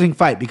is an interesting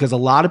fight because a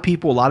lot of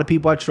people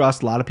I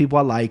trust, a lot of people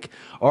I like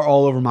are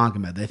all over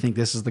Magomed. They think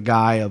this is the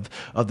guy of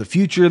the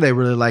future. They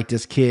really like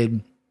this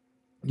kid,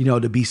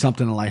 to be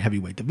something in the light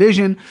heavyweight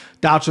division.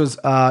 Dacha's,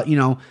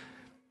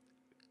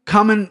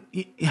 coming,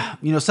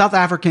 South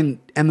African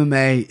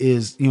MMA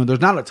is,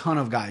 there's not a ton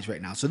of guys right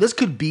now. So this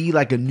could be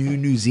like a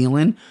New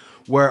Zealand,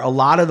 where a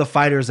lot of the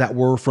fighters that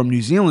were from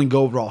New Zealand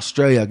go over to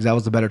Australia because that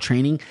was the better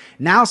training.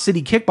 Now,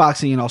 city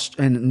kickboxing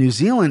in New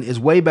Zealand is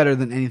way better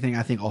than anything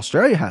I think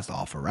Australia has to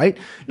offer, right?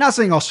 Not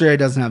saying Australia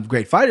doesn't have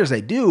great fighters,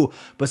 they do,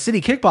 but city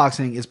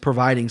kickboxing is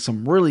providing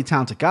some really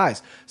talented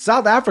guys.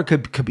 South Africa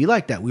could be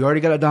like that. We already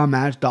got a Don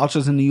Madge.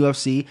 Dacha's in the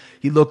UFC.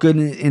 He looked good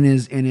in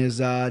his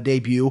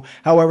debut.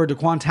 However,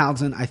 Daquan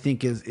Townsend, I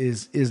think,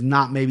 is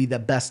not maybe the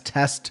best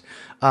test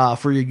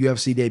for your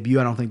UFC debut.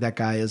 I don't think that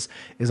guy is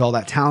all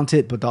that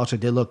talented, but Dacha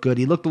did look good.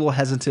 He looked a little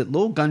hesitant, a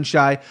little gun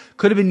shy,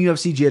 could have been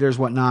UFC jitters,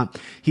 whatnot.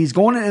 He's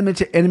going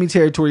to enemy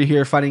territory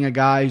here, fighting a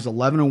guy who's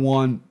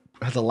 11-1,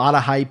 has a lot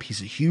of hype.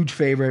 He's a huge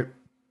favorite.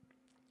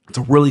 It's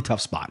a really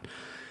tough spot.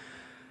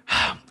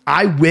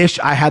 I wish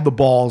I had the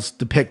balls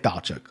to pick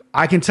Dacha.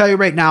 I can tell you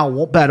right now, I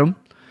won't bet him.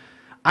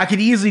 I could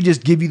easily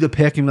just give you the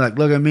pick and be like,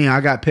 look at me, I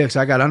got picks,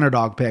 I got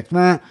underdog picks,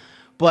 man.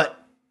 But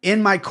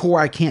in my core,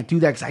 I can't do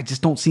that because I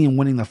just don't see him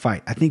winning the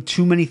fight. I think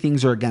too many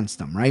things are against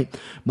him, right?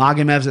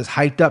 Magomed's this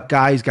hyped up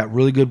guy. He's got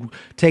really good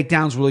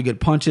takedowns, really good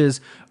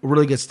punches,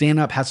 really good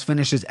stand-up, has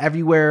finishes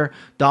everywhere.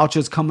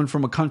 Dacha's coming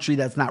from a country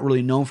that's not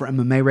really known for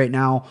MMA right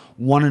now.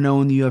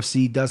 1-0 in the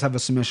UFC, does have a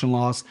submission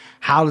loss.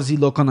 How does he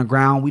look on the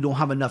ground? We don't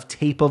have enough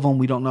tape of him.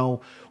 We don't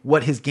know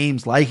what his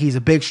game's like. He's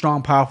a big,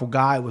 strong, powerful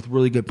guy with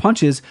really good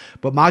punches,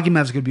 but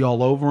Magomed's going to be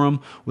all over him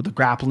with the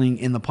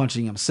grappling and the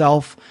punching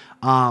himself.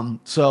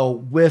 So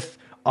with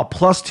a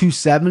plus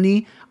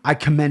 270, I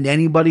commend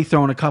anybody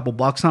throwing a couple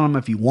bucks on him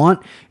if you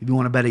want. If you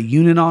want to bet a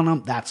unit on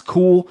him, that's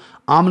cool.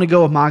 I'm going to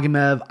go with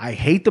Magomed. I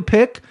hate the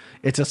pick.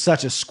 It's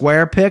such a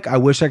square pick. I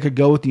wish I could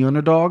go with the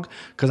underdog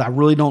because I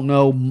really don't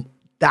know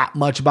that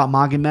much about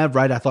Magomed,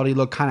 right? I thought he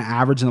looked kind of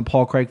average in the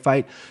Paul Craig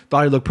fight.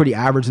 Thought he looked pretty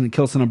average in the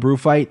Kilson Abreu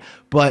fight.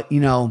 But,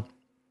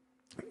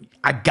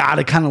 I got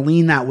to kind of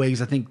lean that way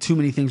because I think too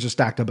many things are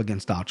stacked up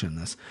against Dacha in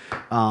this.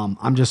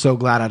 I'm just so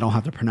glad I don't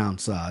have to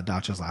pronounce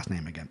Dacha's last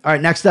name again. All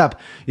right, next up,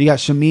 you got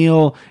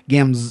Shamil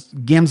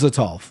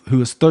Gamzatov,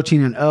 who is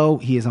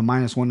 13-0. He is a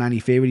minus 190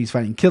 favorite. He's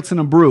fighting Kilson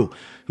Abreu,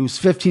 who's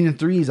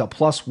 15-3. He's a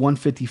plus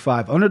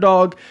 155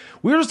 underdog.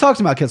 We were just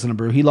talking about Kilson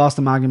Abreu. He lost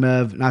to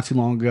Magomed not too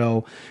long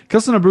ago.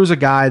 Kilson Abreu is a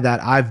guy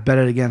that I've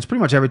betted against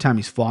pretty much every time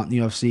he's fought in the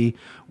UFC,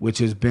 which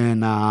has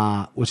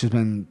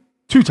been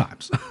 2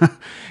 times.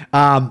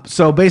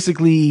 So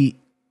basically,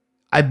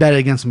 I bet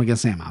against him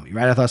against Sam Alvey,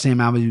 right? I thought Sam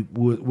Alvey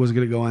was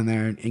going to go in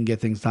there and get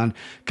things done.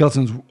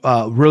 Kilson's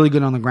really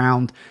good on the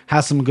ground,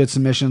 has some good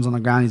submissions on the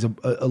ground. He's an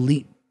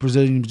elite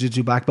Brazilian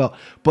Jiu-Jitsu black belt.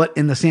 But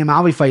in the Sam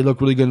Alvey fight, he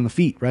looked really good on the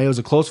feet, right? It was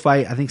a close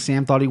fight. I think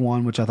Sam thought he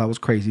won, which I thought was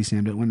crazy.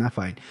 Sam didn't win that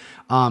fight.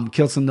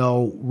 Kilson,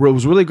 though,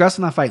 was really aggressive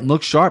in that fight and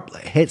looked sharp.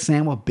 Hit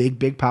Sam with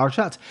big power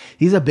shots.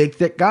 He's a big,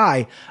 thick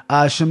guy.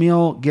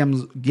 Shamil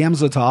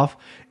Gamzatov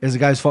is a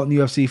guy who's fought in the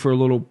UFC for a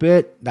little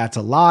bit. That's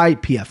a lie.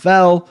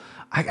 PFL.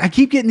 I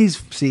keep getting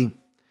these. See,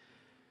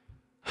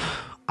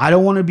 I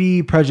don't want to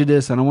be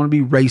prejudiced. I don't want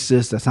to be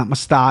racist. That's not my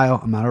style.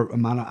 I'm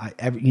not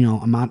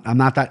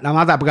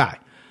that guy.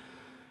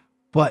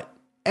 But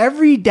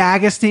every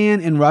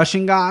Dagestan and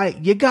Russian guy,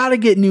 you got to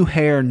get new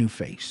hair, new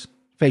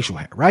facial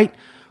hair, right?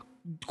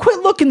 Quit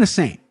looking the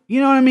same. You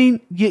know what I mean?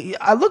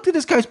 I looked at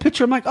this guy's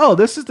picture. I'm like, oh,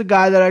 this is the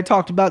guy that I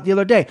talked about the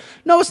other day.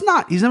 No, it's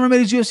not. He's never made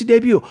his UFC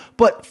debut.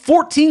 But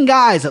 14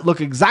 guys that look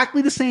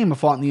exactly the same have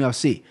fought in the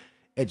UFC.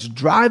 It's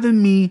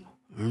driving me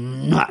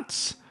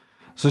nuts.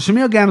 So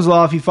Shamil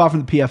Gamzatov, he fought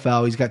from the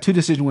PFL. He's got 2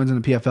 decision wins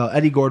in the PFL.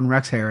 Eddie Gordon,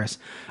 Rex Harris.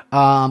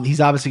 He's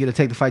obviously going to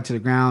take the fight to the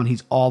ground.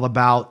 He's all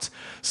about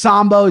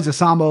Sambo. He's a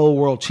Sambo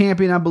world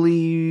champion, I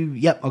believe.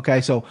 Yep.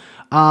 Okay. So,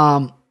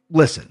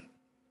 listen,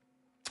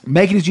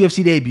 making his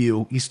UFC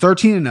debut, he's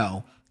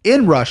 13-0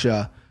 in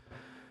Russia.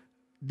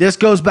 This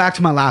goes back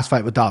to my last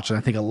fight with Dacha. I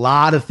think a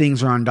lot of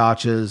things are on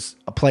Dacha's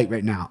plate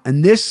right now.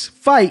 And this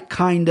fight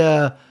kind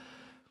of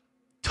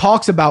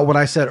talks about what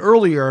I said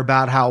earlier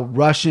about how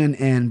Russian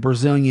and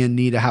Brazilian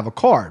need to have a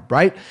card,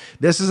 right?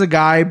 This is a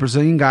guy,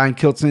 Brazilian guy in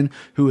Kilton,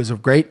 who is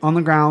great on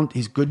the ground.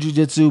 He's good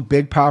jiu-jitsu,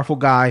 big, powerful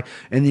guy.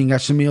 And then you got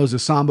Shamil's a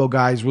Sambo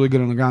guy. He's really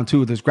good on the ground too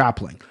with his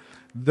grappling.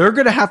 They're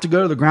going to have to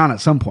go to the ground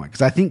at some point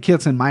because I think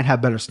Kilton might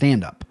have better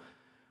stand-up.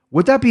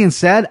 With that being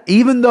said,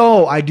 even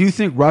though I do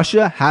think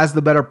Russia has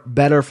the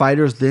better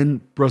fighters than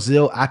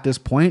Brazil at this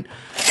point,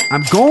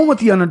 I'm going with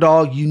the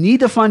underdog. You need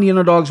to find the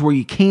underdogs where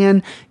you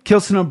can.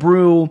 Kilton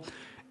Abreu,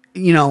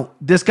 you know,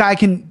 this guy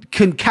can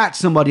catch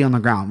somebody on the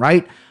ground,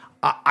 right?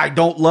 I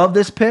don't love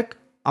this pick.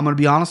 I'm going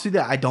to be honest with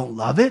you. I don't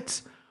love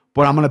it,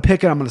 but I'm going to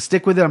pick it. I'm going to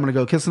stick with it. I'm going to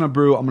go Kilton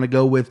Abreu. I'm going to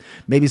go with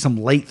maybe some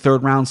late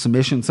third round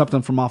submission,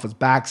 something from off his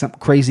back,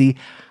 something crazy.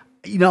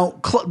 You know,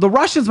 the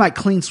Russians might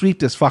clean sweep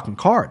this fucking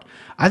card.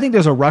 I think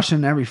there's a Russian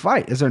in every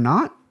fight. Is there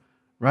not?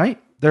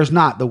 Right? There's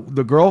not. The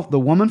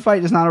woman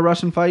fight is not a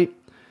Russian fight.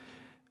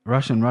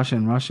 Russia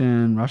versus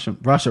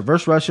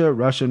Russia.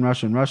 Russian.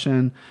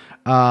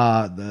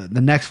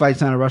 The next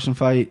fight's not a Russian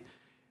fight.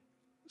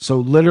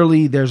 So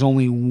literally there's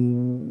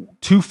only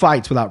 2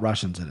 fights without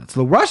Russians in it.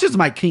 So the Russians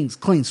might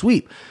clean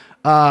sweep.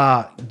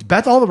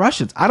 Bet all the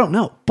Russians. I don't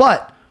know.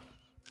 But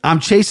I'm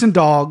chasing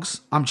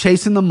dogs. I'm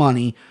chasing the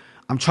money.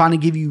 I'm trying to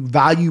give you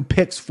value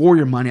picks for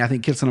your money. I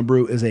think Kilton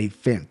Abreu is a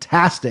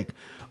fantastic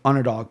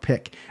underdog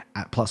pick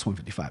at plus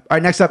 155. All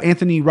right, next up,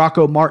 Anthony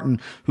Rocco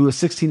Martin, who is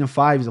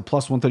 16-5. He's a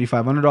plus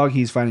 135 underdog.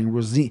 He's fighting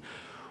Ramazin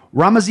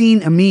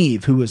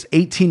Emeev, who is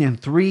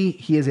 18-3.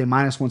 He is a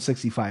minus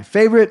 165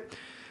 favorite.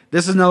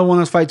 This is another one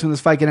of those fights when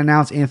this fight get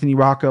announced. Anthony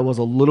Rocco was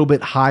a little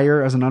bit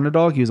higher as an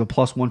underdog. He was a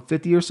plus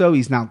 150 or so.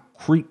 He's now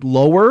creeped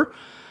lower.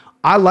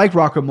 I like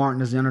Rocco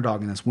Martin as the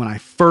underdog in this when I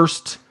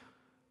first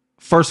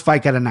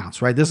fight got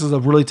announced, right? This is a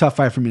really tough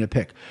fight for me to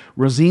pick.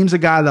 Razim's a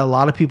guy that a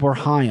lot of people are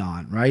high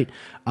on, right?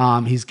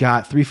 He's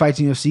got 3 fights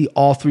in UFC,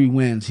 all 3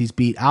 wins. He's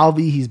beat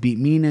Alvi, he's beat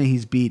Mina,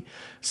 he's beat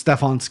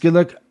Stefan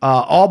Skillik,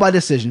 all by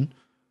decision.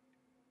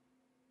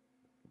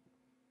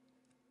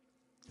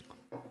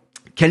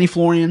 Kenny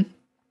Florian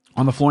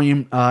on the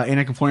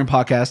Anakin Florian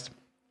podcast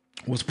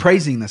was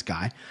praising this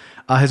guy.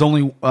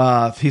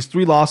 His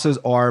 3 losses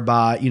are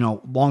by,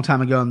 long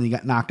time ago, and he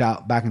got knocked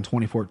out back in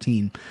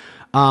 2014.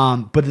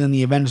 But then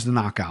he avenged the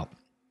knockout.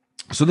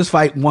 So this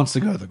fight wants to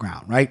go to the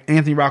ground, right?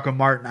 Anthony Rocco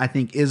Martin, I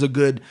think, is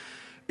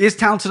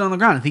talented on the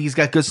ground. I think he's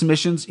got good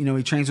submissions.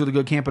 He trains with a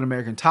good Camp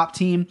American Top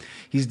Team.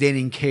 He's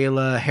dating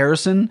Kayla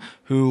Harrison,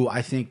 who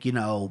I think,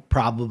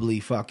 probably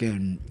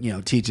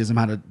fucking, teaches him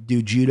how to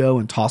do judo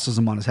and tosses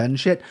him on his head and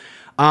shit.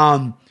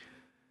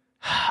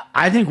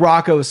 I think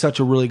Rocco is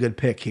such a really good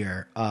pick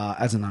here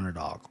as an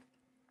underdog.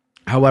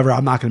 However,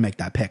 I'm not going to make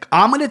that pick.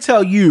 I'm going to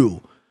tell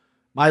you,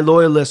 my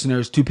loyal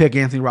listeners, to pick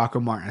Anthony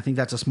Rocco Martin. I think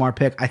that's a smart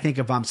pick. I think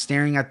if I'm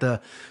staring at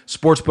the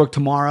sports book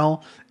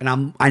tomorrow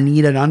and I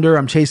need an under,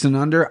 I'm chasing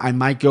an under, I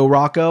might go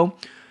Rocco.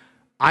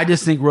 I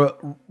just think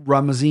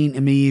Ramazin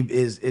Emeev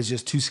is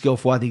just too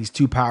skillful. I think he's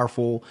too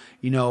powerful.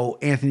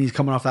 Anthony's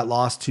coming off that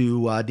loss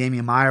to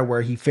Damian Maia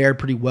where he fared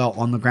pretty well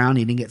on the ground.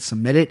 He didn't get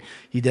submitted.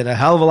 He did a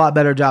hell of a lot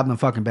better job than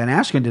fucking Ben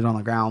Askren did on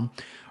the ground.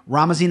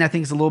 Ramazin, I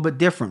think, is a little bit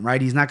different,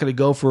 right? He's not going to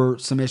go for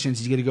submissions.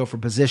 He's going to go for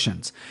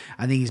positions.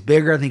 I think he's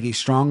bigger. I think he's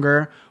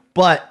stronger.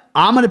 But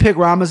I'm going to pick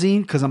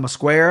Ramazin because I'm a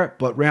square.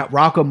 But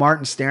Rocco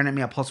Martin staring at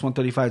me at plus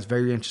 135 is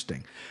very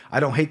interesting.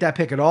 I don't hate that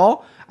pick at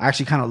all. I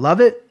actually kind of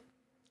love it.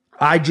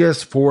 I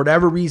just, for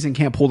whatever reason,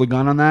 can't pull the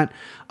gun on that.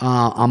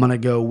 I'm going to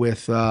go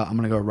with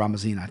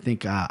Ramazin. I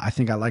think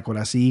I like what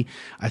I see.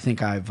 I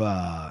think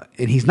and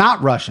he's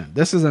not Russian.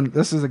 This is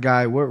a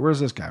guy.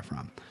 Where's this guy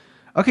from?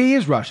 Okay, he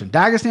is Russian.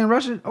 Dagestan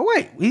Russian? Oh,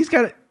 wait. He's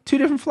got 2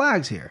 different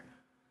flags here.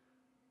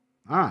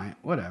 All right,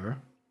 whatever.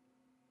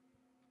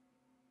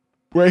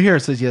 Right here it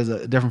says he has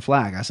a different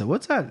flag. I said,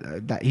 what's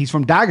that? He's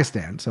from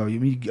Dagestan. So are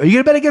you going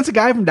to bet against a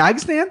guy from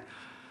Dagestan?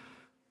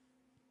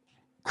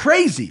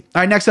 Crazy.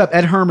 All right, next up,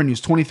 Ed Herman, who's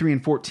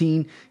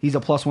 23-14. He's a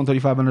plus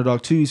 135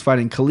 underdog, too. He's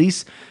fighting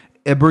Khalis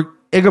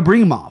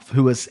Igabrimov,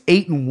 who is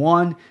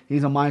 8-1.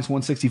 He's a minus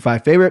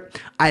 165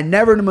 favorite. I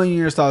never in a million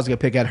years thought I was going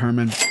to pick Ed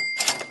Herman.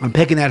 I'm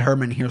picking Ed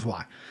Herman. Here's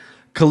why.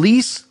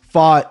 Khalis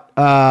fought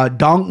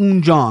Dong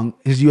Un Jung,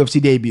 his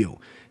UFC debut.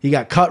 He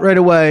got cut right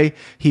away.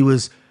 He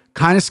was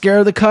kind of scared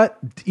of the cut.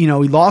 He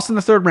lost in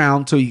the 3rd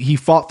round, so he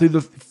fought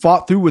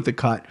through with the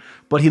cut.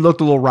 but he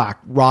looked a little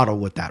rattled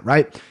with that,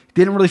 right?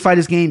 Didn't really fight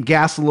his game,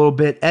 gassed a little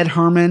bit. Ed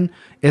Herman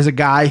is a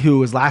guy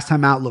who his last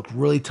time out looked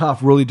really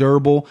tough, really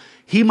durable.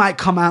 He might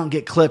come out and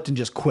get clipped and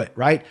just quit,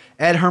 right?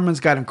 Ed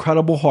Herman's got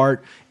incredible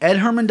heart. Ed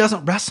Herman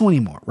doesn't wrestle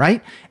anymore,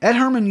 right? Ed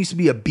Herman used to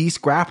be a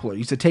beast grappler. He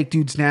used to take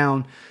dudes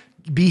down,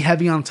 be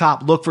heavy on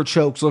top, look for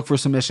chokes, look for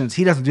submissions.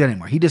 He doesn't do that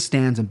anymore. He just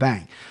stands and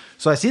bang.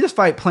 So I see this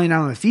fight playing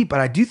out on the feet, but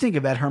I do think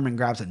if Ed Herman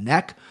grabs a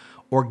neck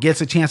or gets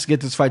a chance to get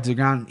this fight to the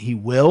ground, he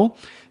will.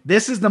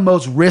 This is the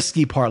most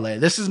risky parlay.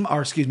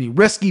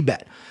 Risky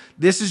bet.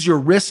 This is your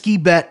risky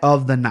bet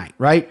of the night,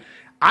 right?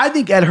 I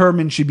think Ed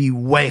Herman should be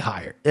way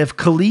higher. If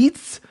Khalid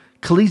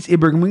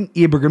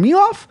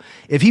Ibragimov,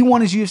 if he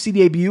won his UFC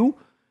debut,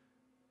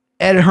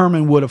 Ed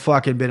Herman would have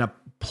fucking been a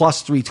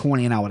plus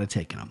 320 and I would have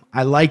taken him.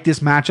 I like this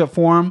matchup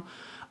for him.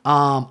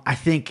 I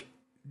think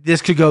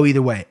this could go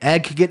either way.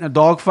 Ed could get in a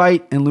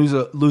dogfight and lose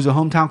a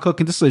hometown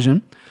cooking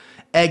decision.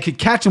 Ed could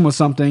catch him with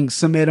something,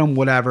 submit him,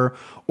 whatever,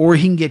 or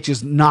he can get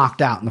just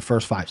knocked out in the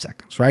first 5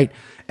 seconds, right?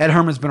 Ed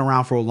Herman's been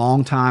around for a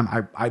long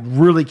time. I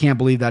really can't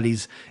believe that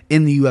he's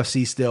in the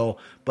UFC still,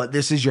 but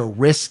this is your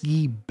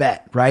risky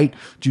bet, right?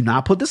 Do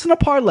not put this in a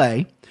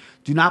parlay.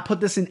 Do not put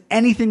this in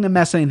anything to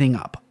mess anything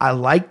up. I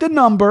like the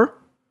number,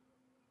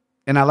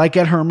 and I like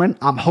Ed Herman.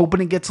 I'm hoping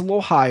it gets a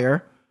little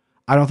higher.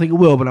 I don't think it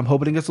will, but I'm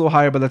hoping it gets a little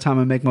higher by the time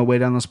I make my way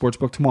down the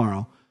sportsbook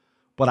tomorrow.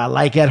 But I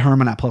like Ed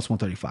Herman at plus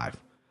 135.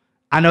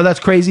 I know that's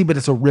crazy, but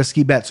it's a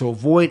risky bet. So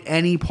avoid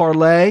any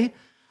parlay.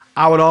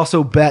 I would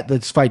also bet that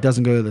this fight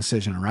doesn't go to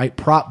decision, all right?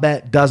 Prop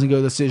bet doesn't go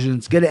to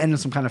decisions. Get it end in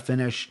some kind of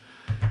finish.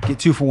 Get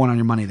 2 for 1 on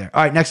your money there.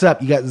 All right, next up,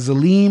 you got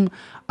Zaleem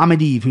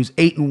Ahmediev, who's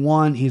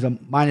 8-1. He's a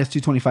minus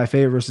 225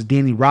 favorite versus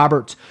Danny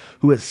Roberts,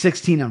 who is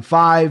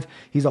 16-5.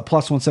 He's a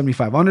plus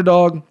 175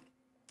 underdog.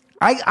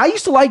 I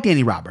used to like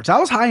Danny Roberts. I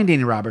was high in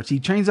Danny Roberts. He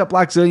trains up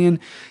Black Zillion.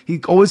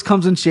 He always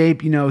comes in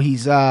shape. You know,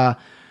 he's a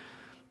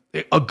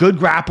good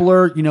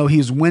grappler. You know,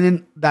 he's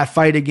winning that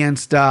fight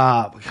against,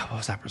 what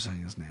was that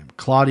Brazilian's name?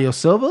 Claudio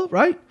Silva,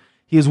 right?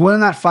 He was winning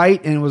that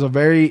fight, and it was a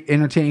very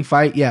entertaining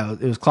fight. Yeah,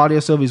 it was Claudio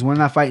Silva. He's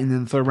winning that fight, and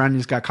then the third round, he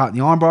just got caught in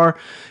the armbar.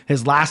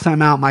 His last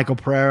time out, Michael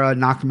Pereira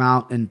knocked him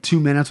out in 2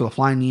 minutes with a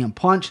flying knee and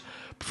punch.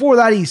 Before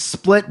that, he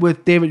split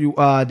with David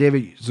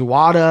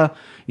Zawada.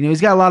 You know,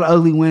 he's got a lot of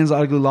ugly wins,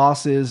 ugly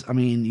losses. I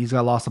mean, he's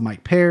got a loss to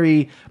Mike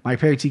Perry. Mike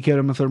Perry TK'd him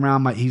in the third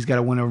round. He's got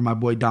a win over my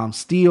boy Dom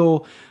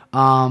Steele.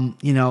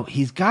 You know,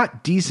 he's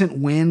got decent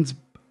wins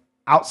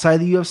outside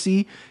the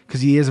UFC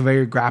because he is a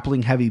very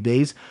grappling heavy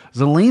base.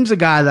 Zaleem's a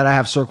guy that I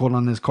have circled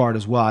on this card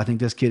as well. I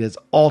think this kid is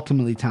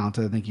ultimately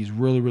talented. I think he's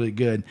really, really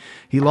good.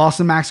 He lost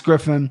to Max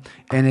Griffin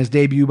in his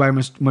debut by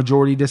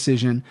majority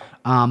decision.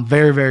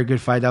 Very, very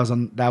good fight. That was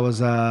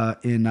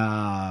in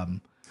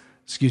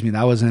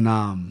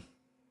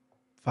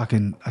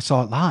I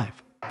saw it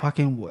live.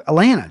 Fucking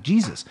Atlanta,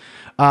 Jesus.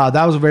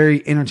 That was a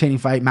very entertaining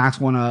fight. Max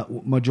won a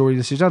majority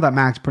decision. I thought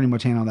Max pretty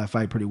much handled that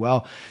fight pretty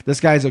well. This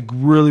guy's a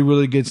really,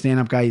 really good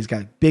stand-up guy. He's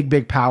got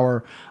big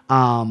power.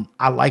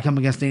 I like him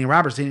against Danny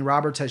Roberts. Danny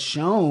Roberts has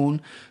shown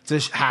to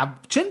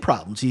have chin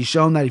problems. He's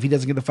shown that if he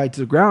doesn't get the fight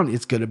to the ground,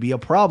 it's going to be a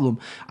problem.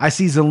 I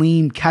see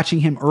Zaleem catching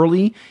him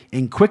early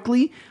and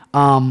quickly.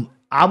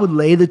 I would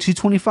lay the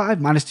 225,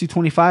 minus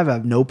 225. I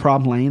have no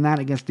problem laying that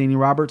against Danny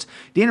Roberts.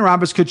 Danny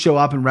Roberts could show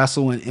up and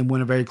wrestle and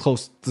win a very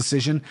close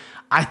decision.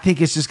 I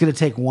think it's just going to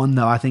take one,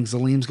 though. I think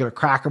Zaleem's going to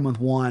crack him with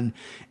one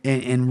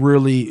and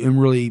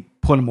really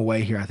put him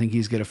away here. I think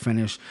he's going to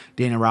finish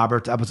Danny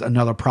Roberts. That was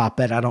another prop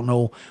bet. I don't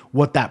know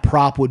what that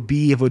prop would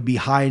be, if it would be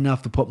high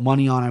enough to put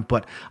money on it,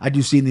 but I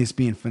do see this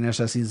being finished.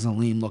 I see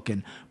Zaleem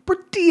looking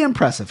pretty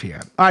impressive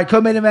here. All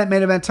right, main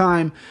event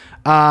time.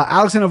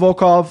 Alexander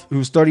Volkov,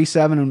 who's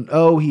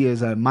 37-0. He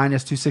is a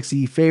minus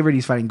 260 favorite.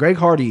 He's fighting Greg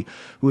Hardy,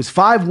 who is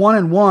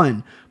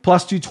 5-1-1,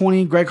 plus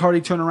 220. Greg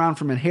Hardy turned around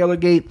from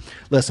Inhalergate.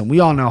 Listen, we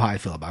all know how I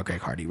feel about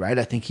Greg Hardy, right?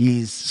 I think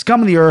he's scum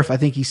of the earth. I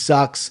think he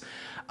sucks.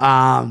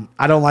 I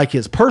don't like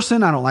his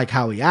person. I don't like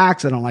how he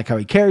acts. I don't like how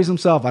he carries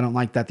himself. I don't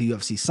like that the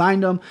UFC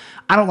signed him.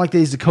 I don't like that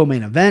he's the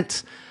co-main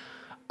event.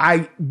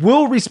 I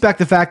will respect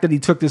the fact that he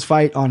took this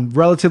fight on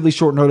relatively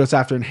short notice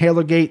after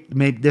Inhalergate.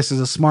 Maybe this is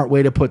a smart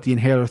way to put the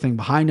inhaler thing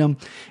behind him.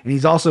 And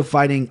he's also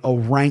fighting a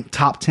ranked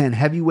top 10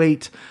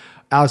 heavyweight,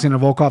 Alexander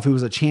Volkov, who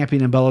was a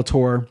champion in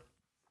Bellator.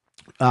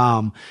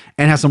 And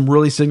has some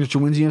really signature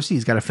wins in the UFC.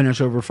 He's got a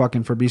finish over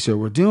fucking Fabricio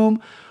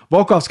Werdum.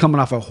 Volkov's coming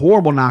off a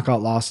horrible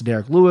knockout loss to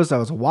Derek Lewis. That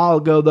was a while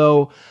ago,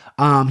 though.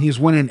 He was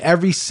winning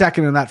every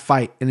second of that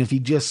fight. And if he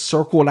just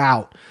circled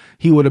out,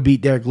 he would have beat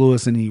Derek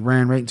Lewis, and he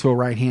ran right into a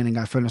right hand and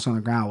got finished on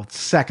the ground with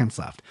seconds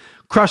left.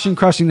 Crushing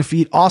the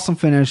feet. Awesome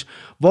finish.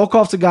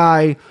 Volkov's a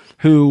guy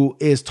who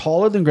is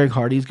taller than Greg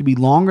Hardy. He's going to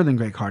be longer than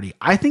Greg Hardy.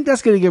 I think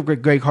that's going to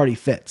give Greg Hardy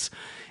fits.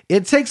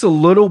 It takes a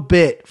little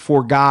bit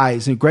for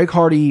guys, and Greg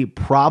Hardy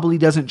probably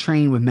doesn't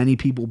train with many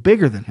people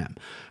bigger than him.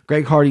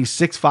 Greg Hardy's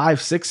 6'5",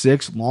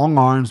 6'6", long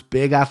arms,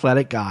 big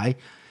athletic guy.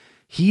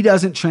 He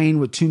doesn't train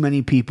with too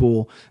many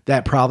people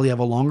that probably have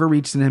a longer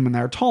reach than him and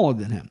they're taller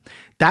than him.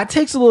 That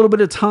takes a little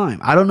bit of time.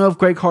 I don't know if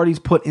Greg Hardy's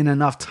put in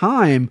enough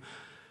time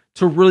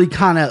to really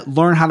kind of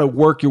learn how to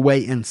work your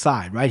way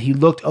inside, right? He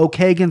looked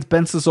okay against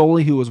Ben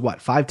Sassoli, who was what,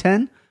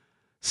 5'10"?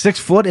 6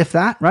 foot, if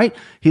that, right?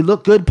 He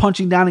looked good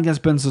punching down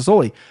against Ben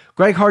Sassoli.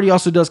 Greg Hardy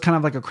also does kind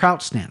of like a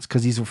crouch stance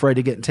because he's afraid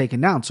of getting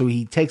taken down. So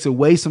he takes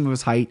away some of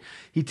his height.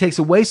 He takes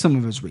away some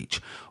of his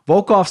reach.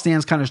 Volkov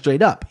stands kind of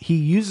straight up. He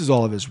uses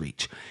all of his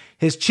reach.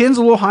 His chin's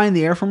a little high in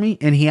the air for me,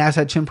 and he has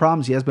had chin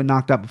problems. He has been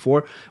knocked out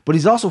before, but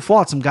he's also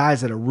fought some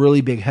guys that are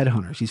really big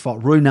headhunters. He's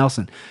fought Roy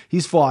Nelson.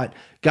 He's fought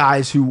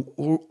guys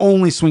who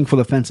only swing for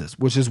the fences,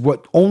 which is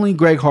what only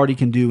Greg Hardy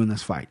can do in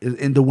this fight,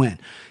 and to win.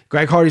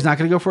 Greg Hardy's not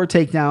going to go for a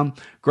takedown.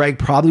 Greg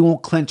probably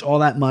won't clinch all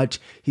that much.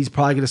 He's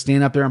probably going to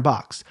stand up there and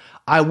box.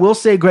 I will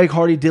say Greg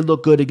Hardy did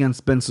look good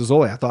against Ben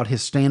Sassoli. I thought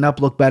his stand-up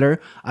looked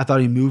better. I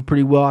thought he moved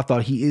pretty well. I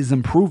thought he is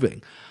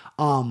improving.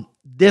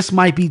 This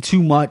might be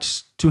too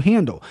much to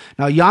handle.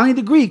 Now, Yanni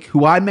the Greek,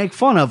 who I make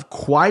fun of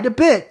quite a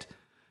bit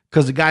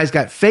because the guy's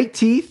got fake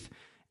teeth,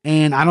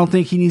 and I don't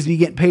think he needs to be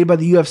getting paid by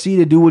the UFC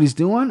to do what he's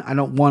doing. I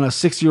don't want a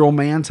 6-year-old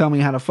man tell me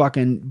how to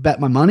fucking bet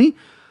my money.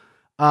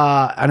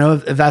 I know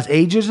if that's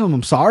ageism,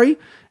 I'm sorry.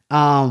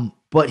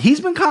 But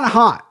he's been kind of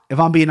hot, if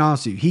I'm being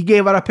honest with you. He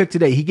gave out a pick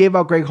today. He gave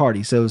out Greg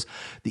Hardy. So it was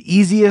the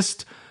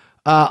easiest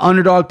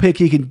underdog pick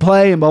he can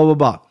play and blah, blah,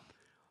 blah.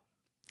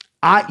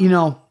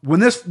 When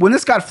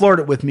this got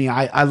flirted with me,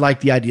 I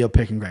like the idea of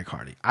picking Greg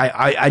Hardy.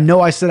 I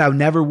know I said I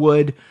never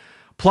would.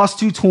 Plus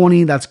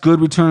 220, that's good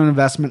return on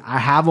investment. I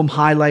have him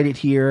highlighted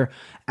here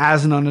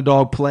as an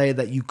underdog play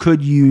that you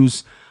could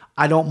use.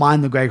 I don't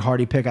mind the Greg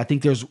Hardy pick. I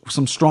think there's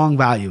some strong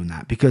value in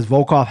that because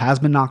Volkov has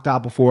been knocked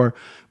out before.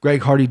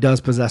 Greg Hardy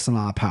does possess a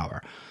lot of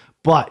power.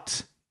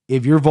 But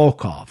if you're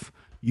Volkov,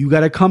 you got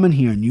to come in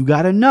here and you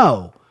got to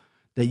know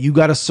that you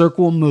got to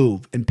circle a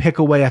move and pick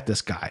away at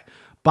this guy.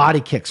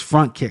 Body kicks,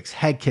 front kicks,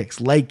 head kicks,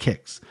 leg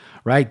kicks,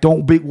 right?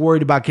 Don't be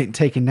worried about getting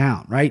taken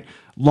down, right?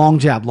 Long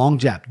jab, long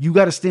jab. You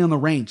got to stay on the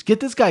range.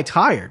 Get this guy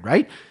tired,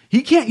 right?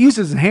 He can't use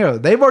his inhaler.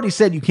 They've already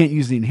said you can't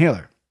use the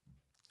inhaler.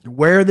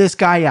 Wear this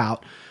guy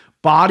out.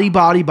 Body,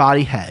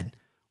 head.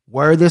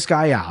 Wear this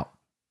guy out,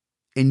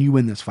 and you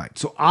win this fight.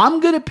 So I'm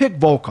going to pick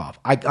Volkov.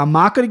 I'm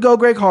not going to go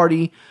Greg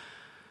Hardy.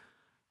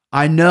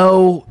 I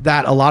know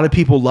that a lot of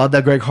people love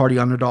that Greg Hardy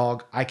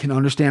underdog. I can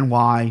understand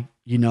why.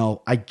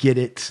 I get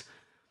it.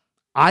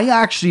 I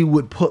actually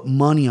would put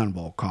money on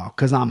Volkov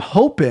because I'm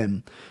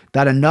hoping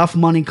that enough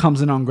money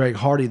comes in on Greg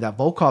Hardy that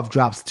Volkov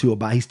drops to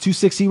about, he's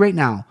 260 right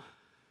now.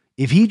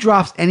 If he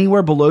drops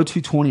anywhere below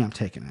 220, I'm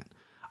taking it.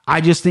 I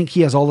just think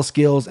he has all the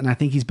skills, and I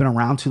think he's been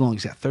around too long.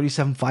 He's got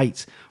 37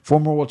 fights,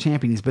 former world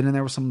champion. He's been in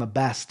there with some of the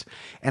best.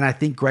 And I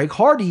think Greg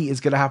Hardy is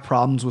going to have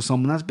problems with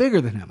someone that's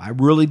bigger than him. I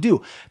really do.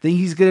 I think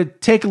he's going to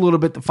take a little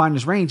bit to find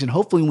his range, and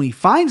hopefully when he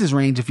finds his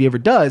range, if he ever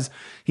does,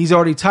 he's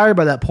already tired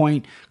by that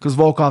point because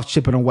Volkov's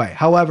chipping away.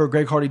 However,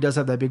 Greg Hardy does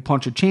have that big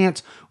puncher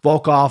chance.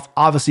 Volkov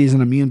obviously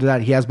isn't immune to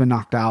that. He has been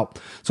knocked out.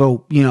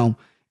 So,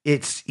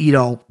 it's,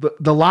 the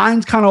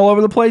line's kind of all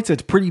over the place.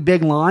 It's a pretty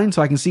big line,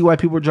 so I can see why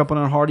people are jumping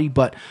on Hardy,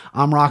 but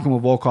I'm rocking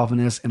with Volkov in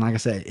this. And like I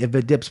said, if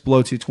it dips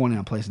below 220,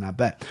 I'm placing that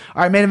bet.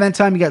 All right, main event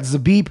time. You got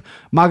Zabit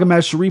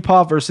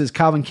Magomedsharipov versus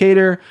Calvin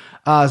Kattar.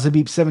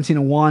 Zabit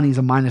 17-1. He's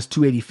a minus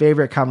 280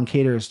 favorite. Calvin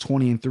Kattar is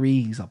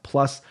 20-3. He's a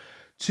plus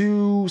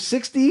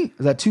 260. Is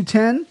that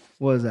 210?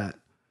 What is that?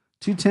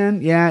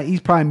 210? Yeah, he's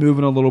probably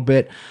moving a little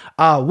bit.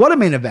 What a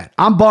main event.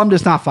 I'm bummed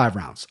it's not 5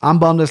 rounds. I'm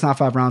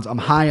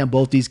high on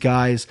both these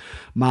guys.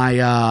 My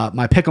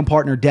pick'em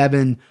partner,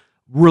 Devin,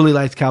 really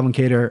likes Calvin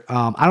Kattar.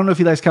 I don't know if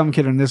he likes Calvin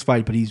Kattar in this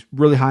fight, but he's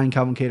really high in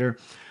Calvin Kattar.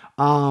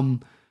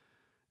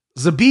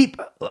 Zabit,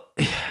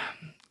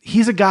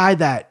 he's a guy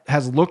that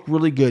has looked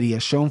really good. He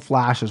has shown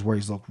flashes where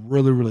he's looked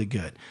really, really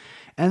good.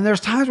 And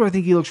there's times where I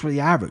think he looks really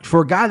average.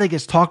 For a guy that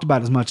gets talked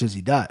about as much as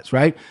he does,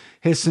 right?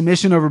 His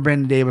submission over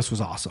Brandon Davis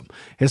was awesome.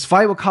 His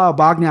fight with Kyle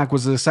Bogniak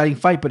was an exciting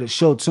fight, but it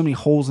showed so many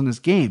holes in his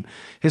game.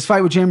 His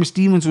fight with Jeremy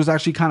Stephens was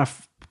actually kind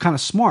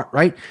of smart,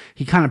 right?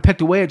 He kind of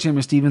picked away at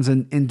Jeremy Stephens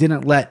and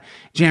didn't let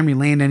Jeremy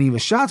land any of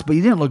his shots, but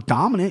he didn't look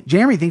dominant.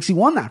 Jeremy thinks he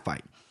won that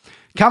fight.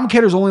 Calvin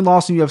Kattar's only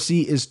loss in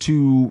UFC is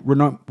to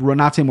Renate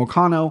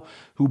Moicano,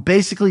 who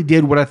basically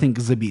did what I think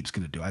Zabit's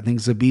going to do. I think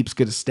Zabit's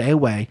going to stay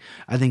away.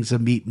 I think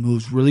Zabit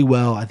moves really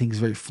well. I think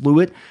he's very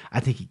fluid. I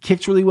think he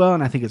kicks really well,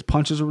 and I think his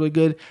punches are really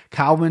good.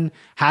 Calvin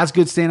has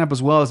good stand-up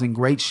as well, is in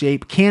great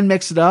shape, can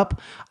mix it up.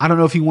 I don't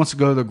know if he wants to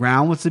go to the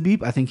ground with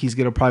Zabit. I think he's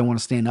going to probably want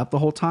to stand up the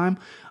whole time.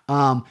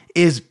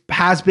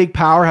 Has big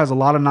power, has a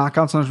lot of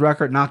knockouts on his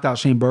record, knocked out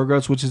Shane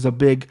Burgos, which is a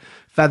big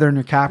feather in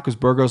your cap because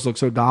Burgos looked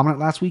so dominant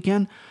last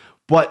weekend.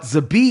 But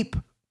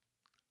Zabit,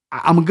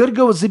 I'm going to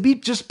go with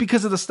Zabit just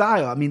because of the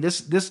style. I mean,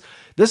 this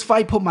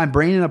fight put my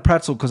brain in a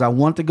pretzel because I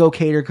want to go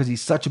Kattar because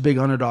he's such a big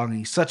underdog and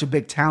he's such a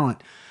big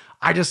talent.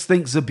 I just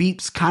think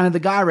Zabit's kind of the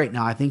guy right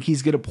now. I think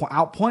he's going to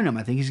outpoint him.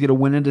 I think he's going to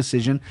win a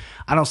decision.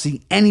 I don't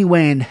see any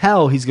way in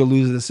hell he's going to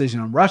lose a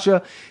decision on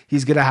Russia.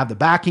 He's going to have the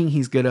backing.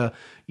 He's going to,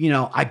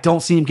 I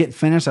don't see him getting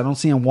finished. I don't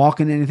see him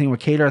walking anything with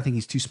Kattar. I think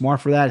he's too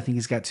smart for that. I think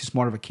he's got too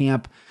smart of a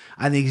camp.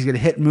 I think he's going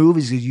to hit and move.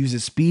 He's going to use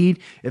his speed.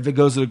 If it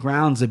goes to the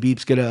ground,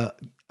 Zabit's going to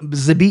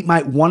Zabit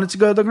might want it to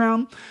go to the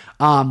ground.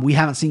 We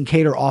haven't seen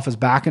Kattar off his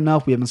back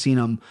enough. We haven't seen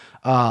him,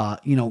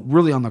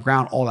 really on the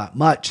ground all that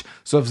much.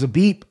 So if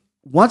Zabit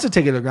wants to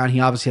take it to the ground, he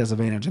obviously has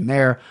advantage in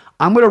there.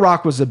 I'm going to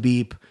rock with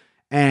Zabit,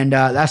 and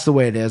that's the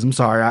way it is. I'm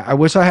sorry. I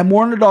wish I had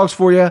more underdogs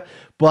for you,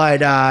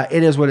 but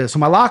it is what it is. So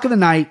my lock of the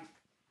night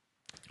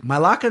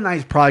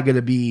is probably going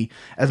to be,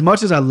 as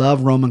much as I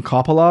love Roman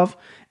Kopylov,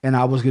 and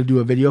I was going to do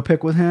a video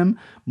pick with him,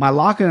 my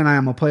lock of the night,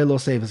 I'm going to play a little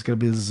safe. It's going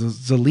to be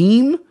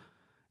Zelim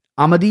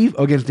Amadiv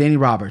against Danny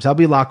Roberts. That'll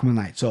be lock of the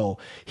night. So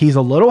he's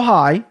a little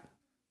high.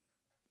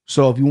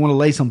 So if you want to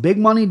lay some big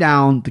money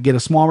down to get a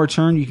small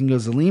return, you can go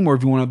Zelim. Or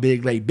if you want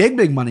to lay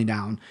big money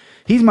down,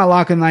 he's my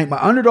lock of the night.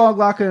 My underdog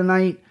lock of the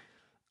night.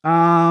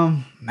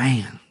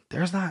 Man,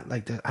 there's not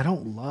like that. I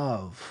don't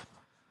love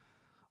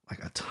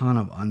like a ton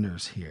of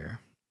unders here.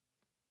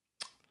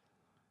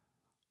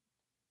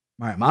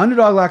 All right, my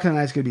underdog lock of the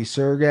night is going to be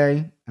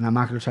Sergey, and I'm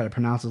not going to try to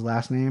pronounce his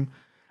last name.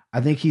 I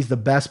think he's the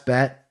best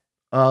bet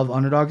of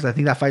underdogs. I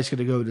think that fight's going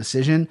to go to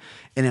decision,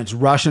 and it's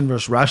Russian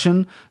versus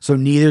Russian, so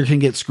neither can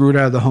get screwed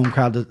out of the home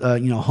crowd,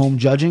 home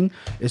judging.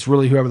 It's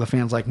really whoever the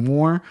fans like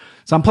more.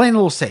 So I'm playing a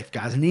little safe,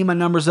 guys. I need my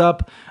numbers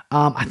up.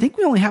 I think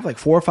we only have like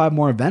 4 or 5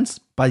 more events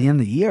by the end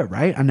of the year,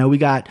 right? I know we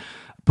got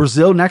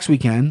Brazil next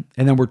weekend,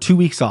 and then we're 2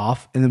 weeks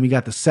off, and then we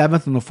got the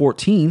 7th and the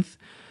 14th,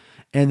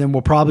 and then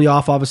we're probably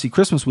off, obviously,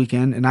 Christmas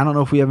weekend. And I don't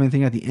know if we have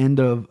anything at the end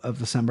of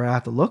December. I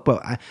have to look.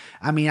 But,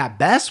 I mean, at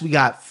best, we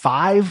got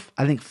 5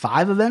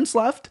 events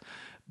left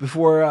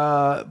before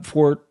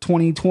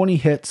 2020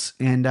 hits.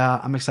 And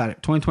I'm excited.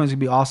 2020 is going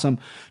to be awesome.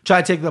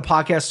 Try to take the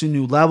podcast to a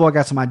new level. I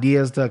got some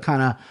ideas to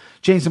kind of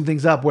change some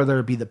things up, whether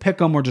it be the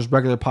pick'em or just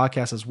regular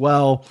podcasts as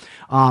well.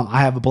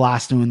 I have a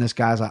blast doing this,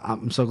 guys.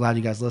 I'm so glad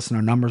you guys listen.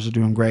 Our numbers are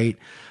doing great.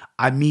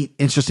 I meet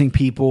interesting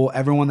people.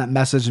 Everyone that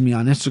messages me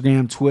on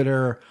Instagram,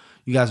 Twitter,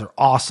 you guys are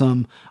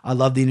awesome. I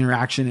love the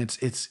interaction.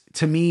 It's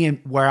to me,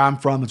 and where I'm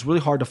from, it's really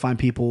hard to find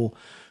people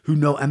who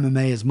know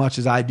MMA as much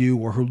as I do,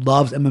 or who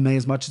loves MMA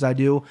as much as I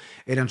do.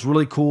 And it's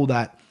really cool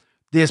that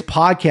this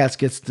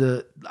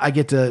podcast I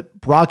get to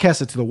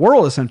broadcast it to the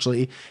world,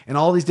 essentially, and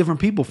all these different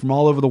people from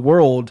all over the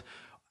world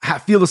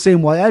feel the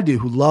same way I do,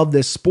 who love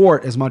this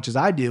sport as much as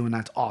I do, and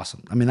that's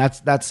awesome. I mean,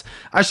 that's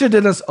I should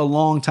have did this a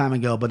long time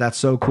ago, but that's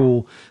so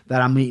cool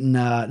that I'm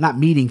not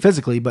meeting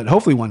physically, but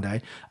hopefully one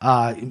day,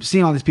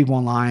 seeing all these people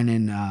online,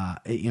 and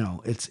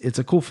it's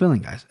a cool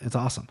feeling, guys. It's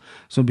awesome.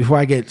 So before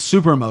I get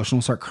super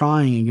emotional, start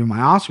crying and give my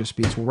Oscar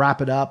speech, we'll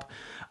wrap it up.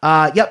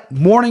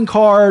 Morning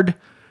card.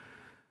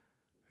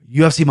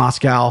 UFC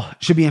Moscow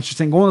should be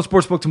interesting. Going to the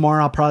sportsbook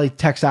tomorrow. I'll probably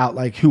text out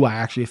like who I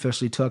actually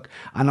officially took.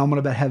 I know I'm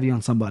going to bet heavy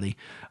on somebody.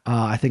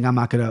 I think I'm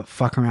not going to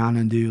fuck around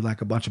and do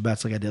like a bunch of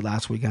bets like I did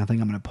last week. I think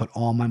I'm going to put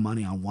all my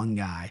money on one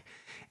guy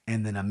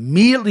and then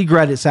immediately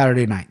regret it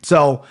Saturday night.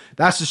 So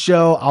that's the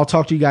show. I'll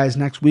talk to you guys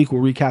next week.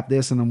 We'll recap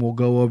this and then we'll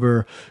go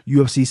over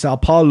UFC Sao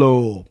Paulo.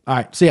 All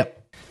right. See ya.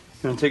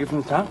 You want to take it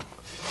from the top?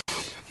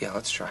 Yeah,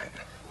 let's try it.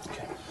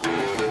 Okay.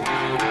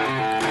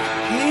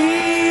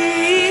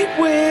 He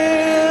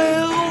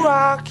will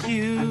rock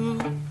you.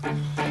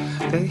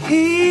 The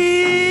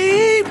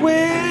heat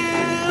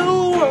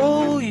will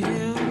roll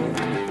you.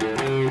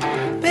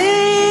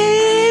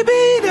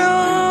 Baby,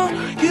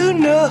 don't you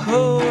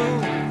know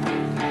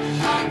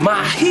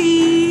my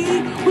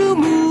heat will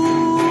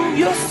move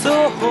your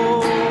soul.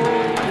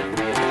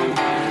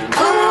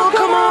 Come on,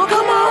 come on,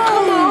 come on,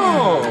 come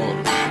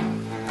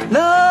on.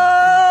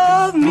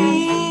 Love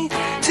me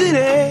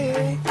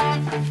today.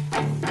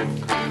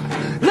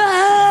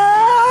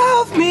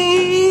 Love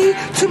me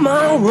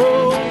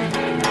tomorrow.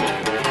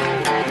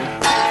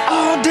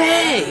 All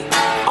day,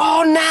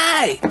 all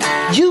night,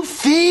 you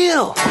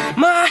feel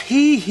my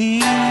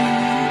heat.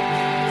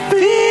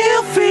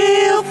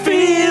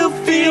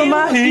 Feel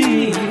my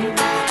heat.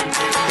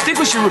 I think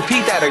we should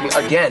repeat that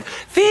again.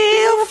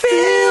 Feel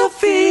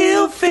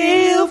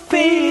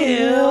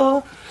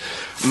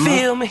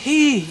my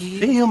heat.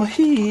 Feel my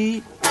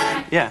heat.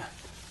 Yeah,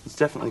 it's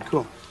definitely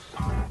cool.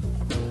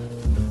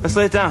 Let's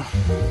lay it down.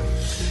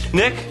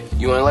 Nick,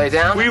 You want to lay it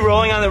down? we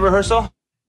rolling on the rehearsal?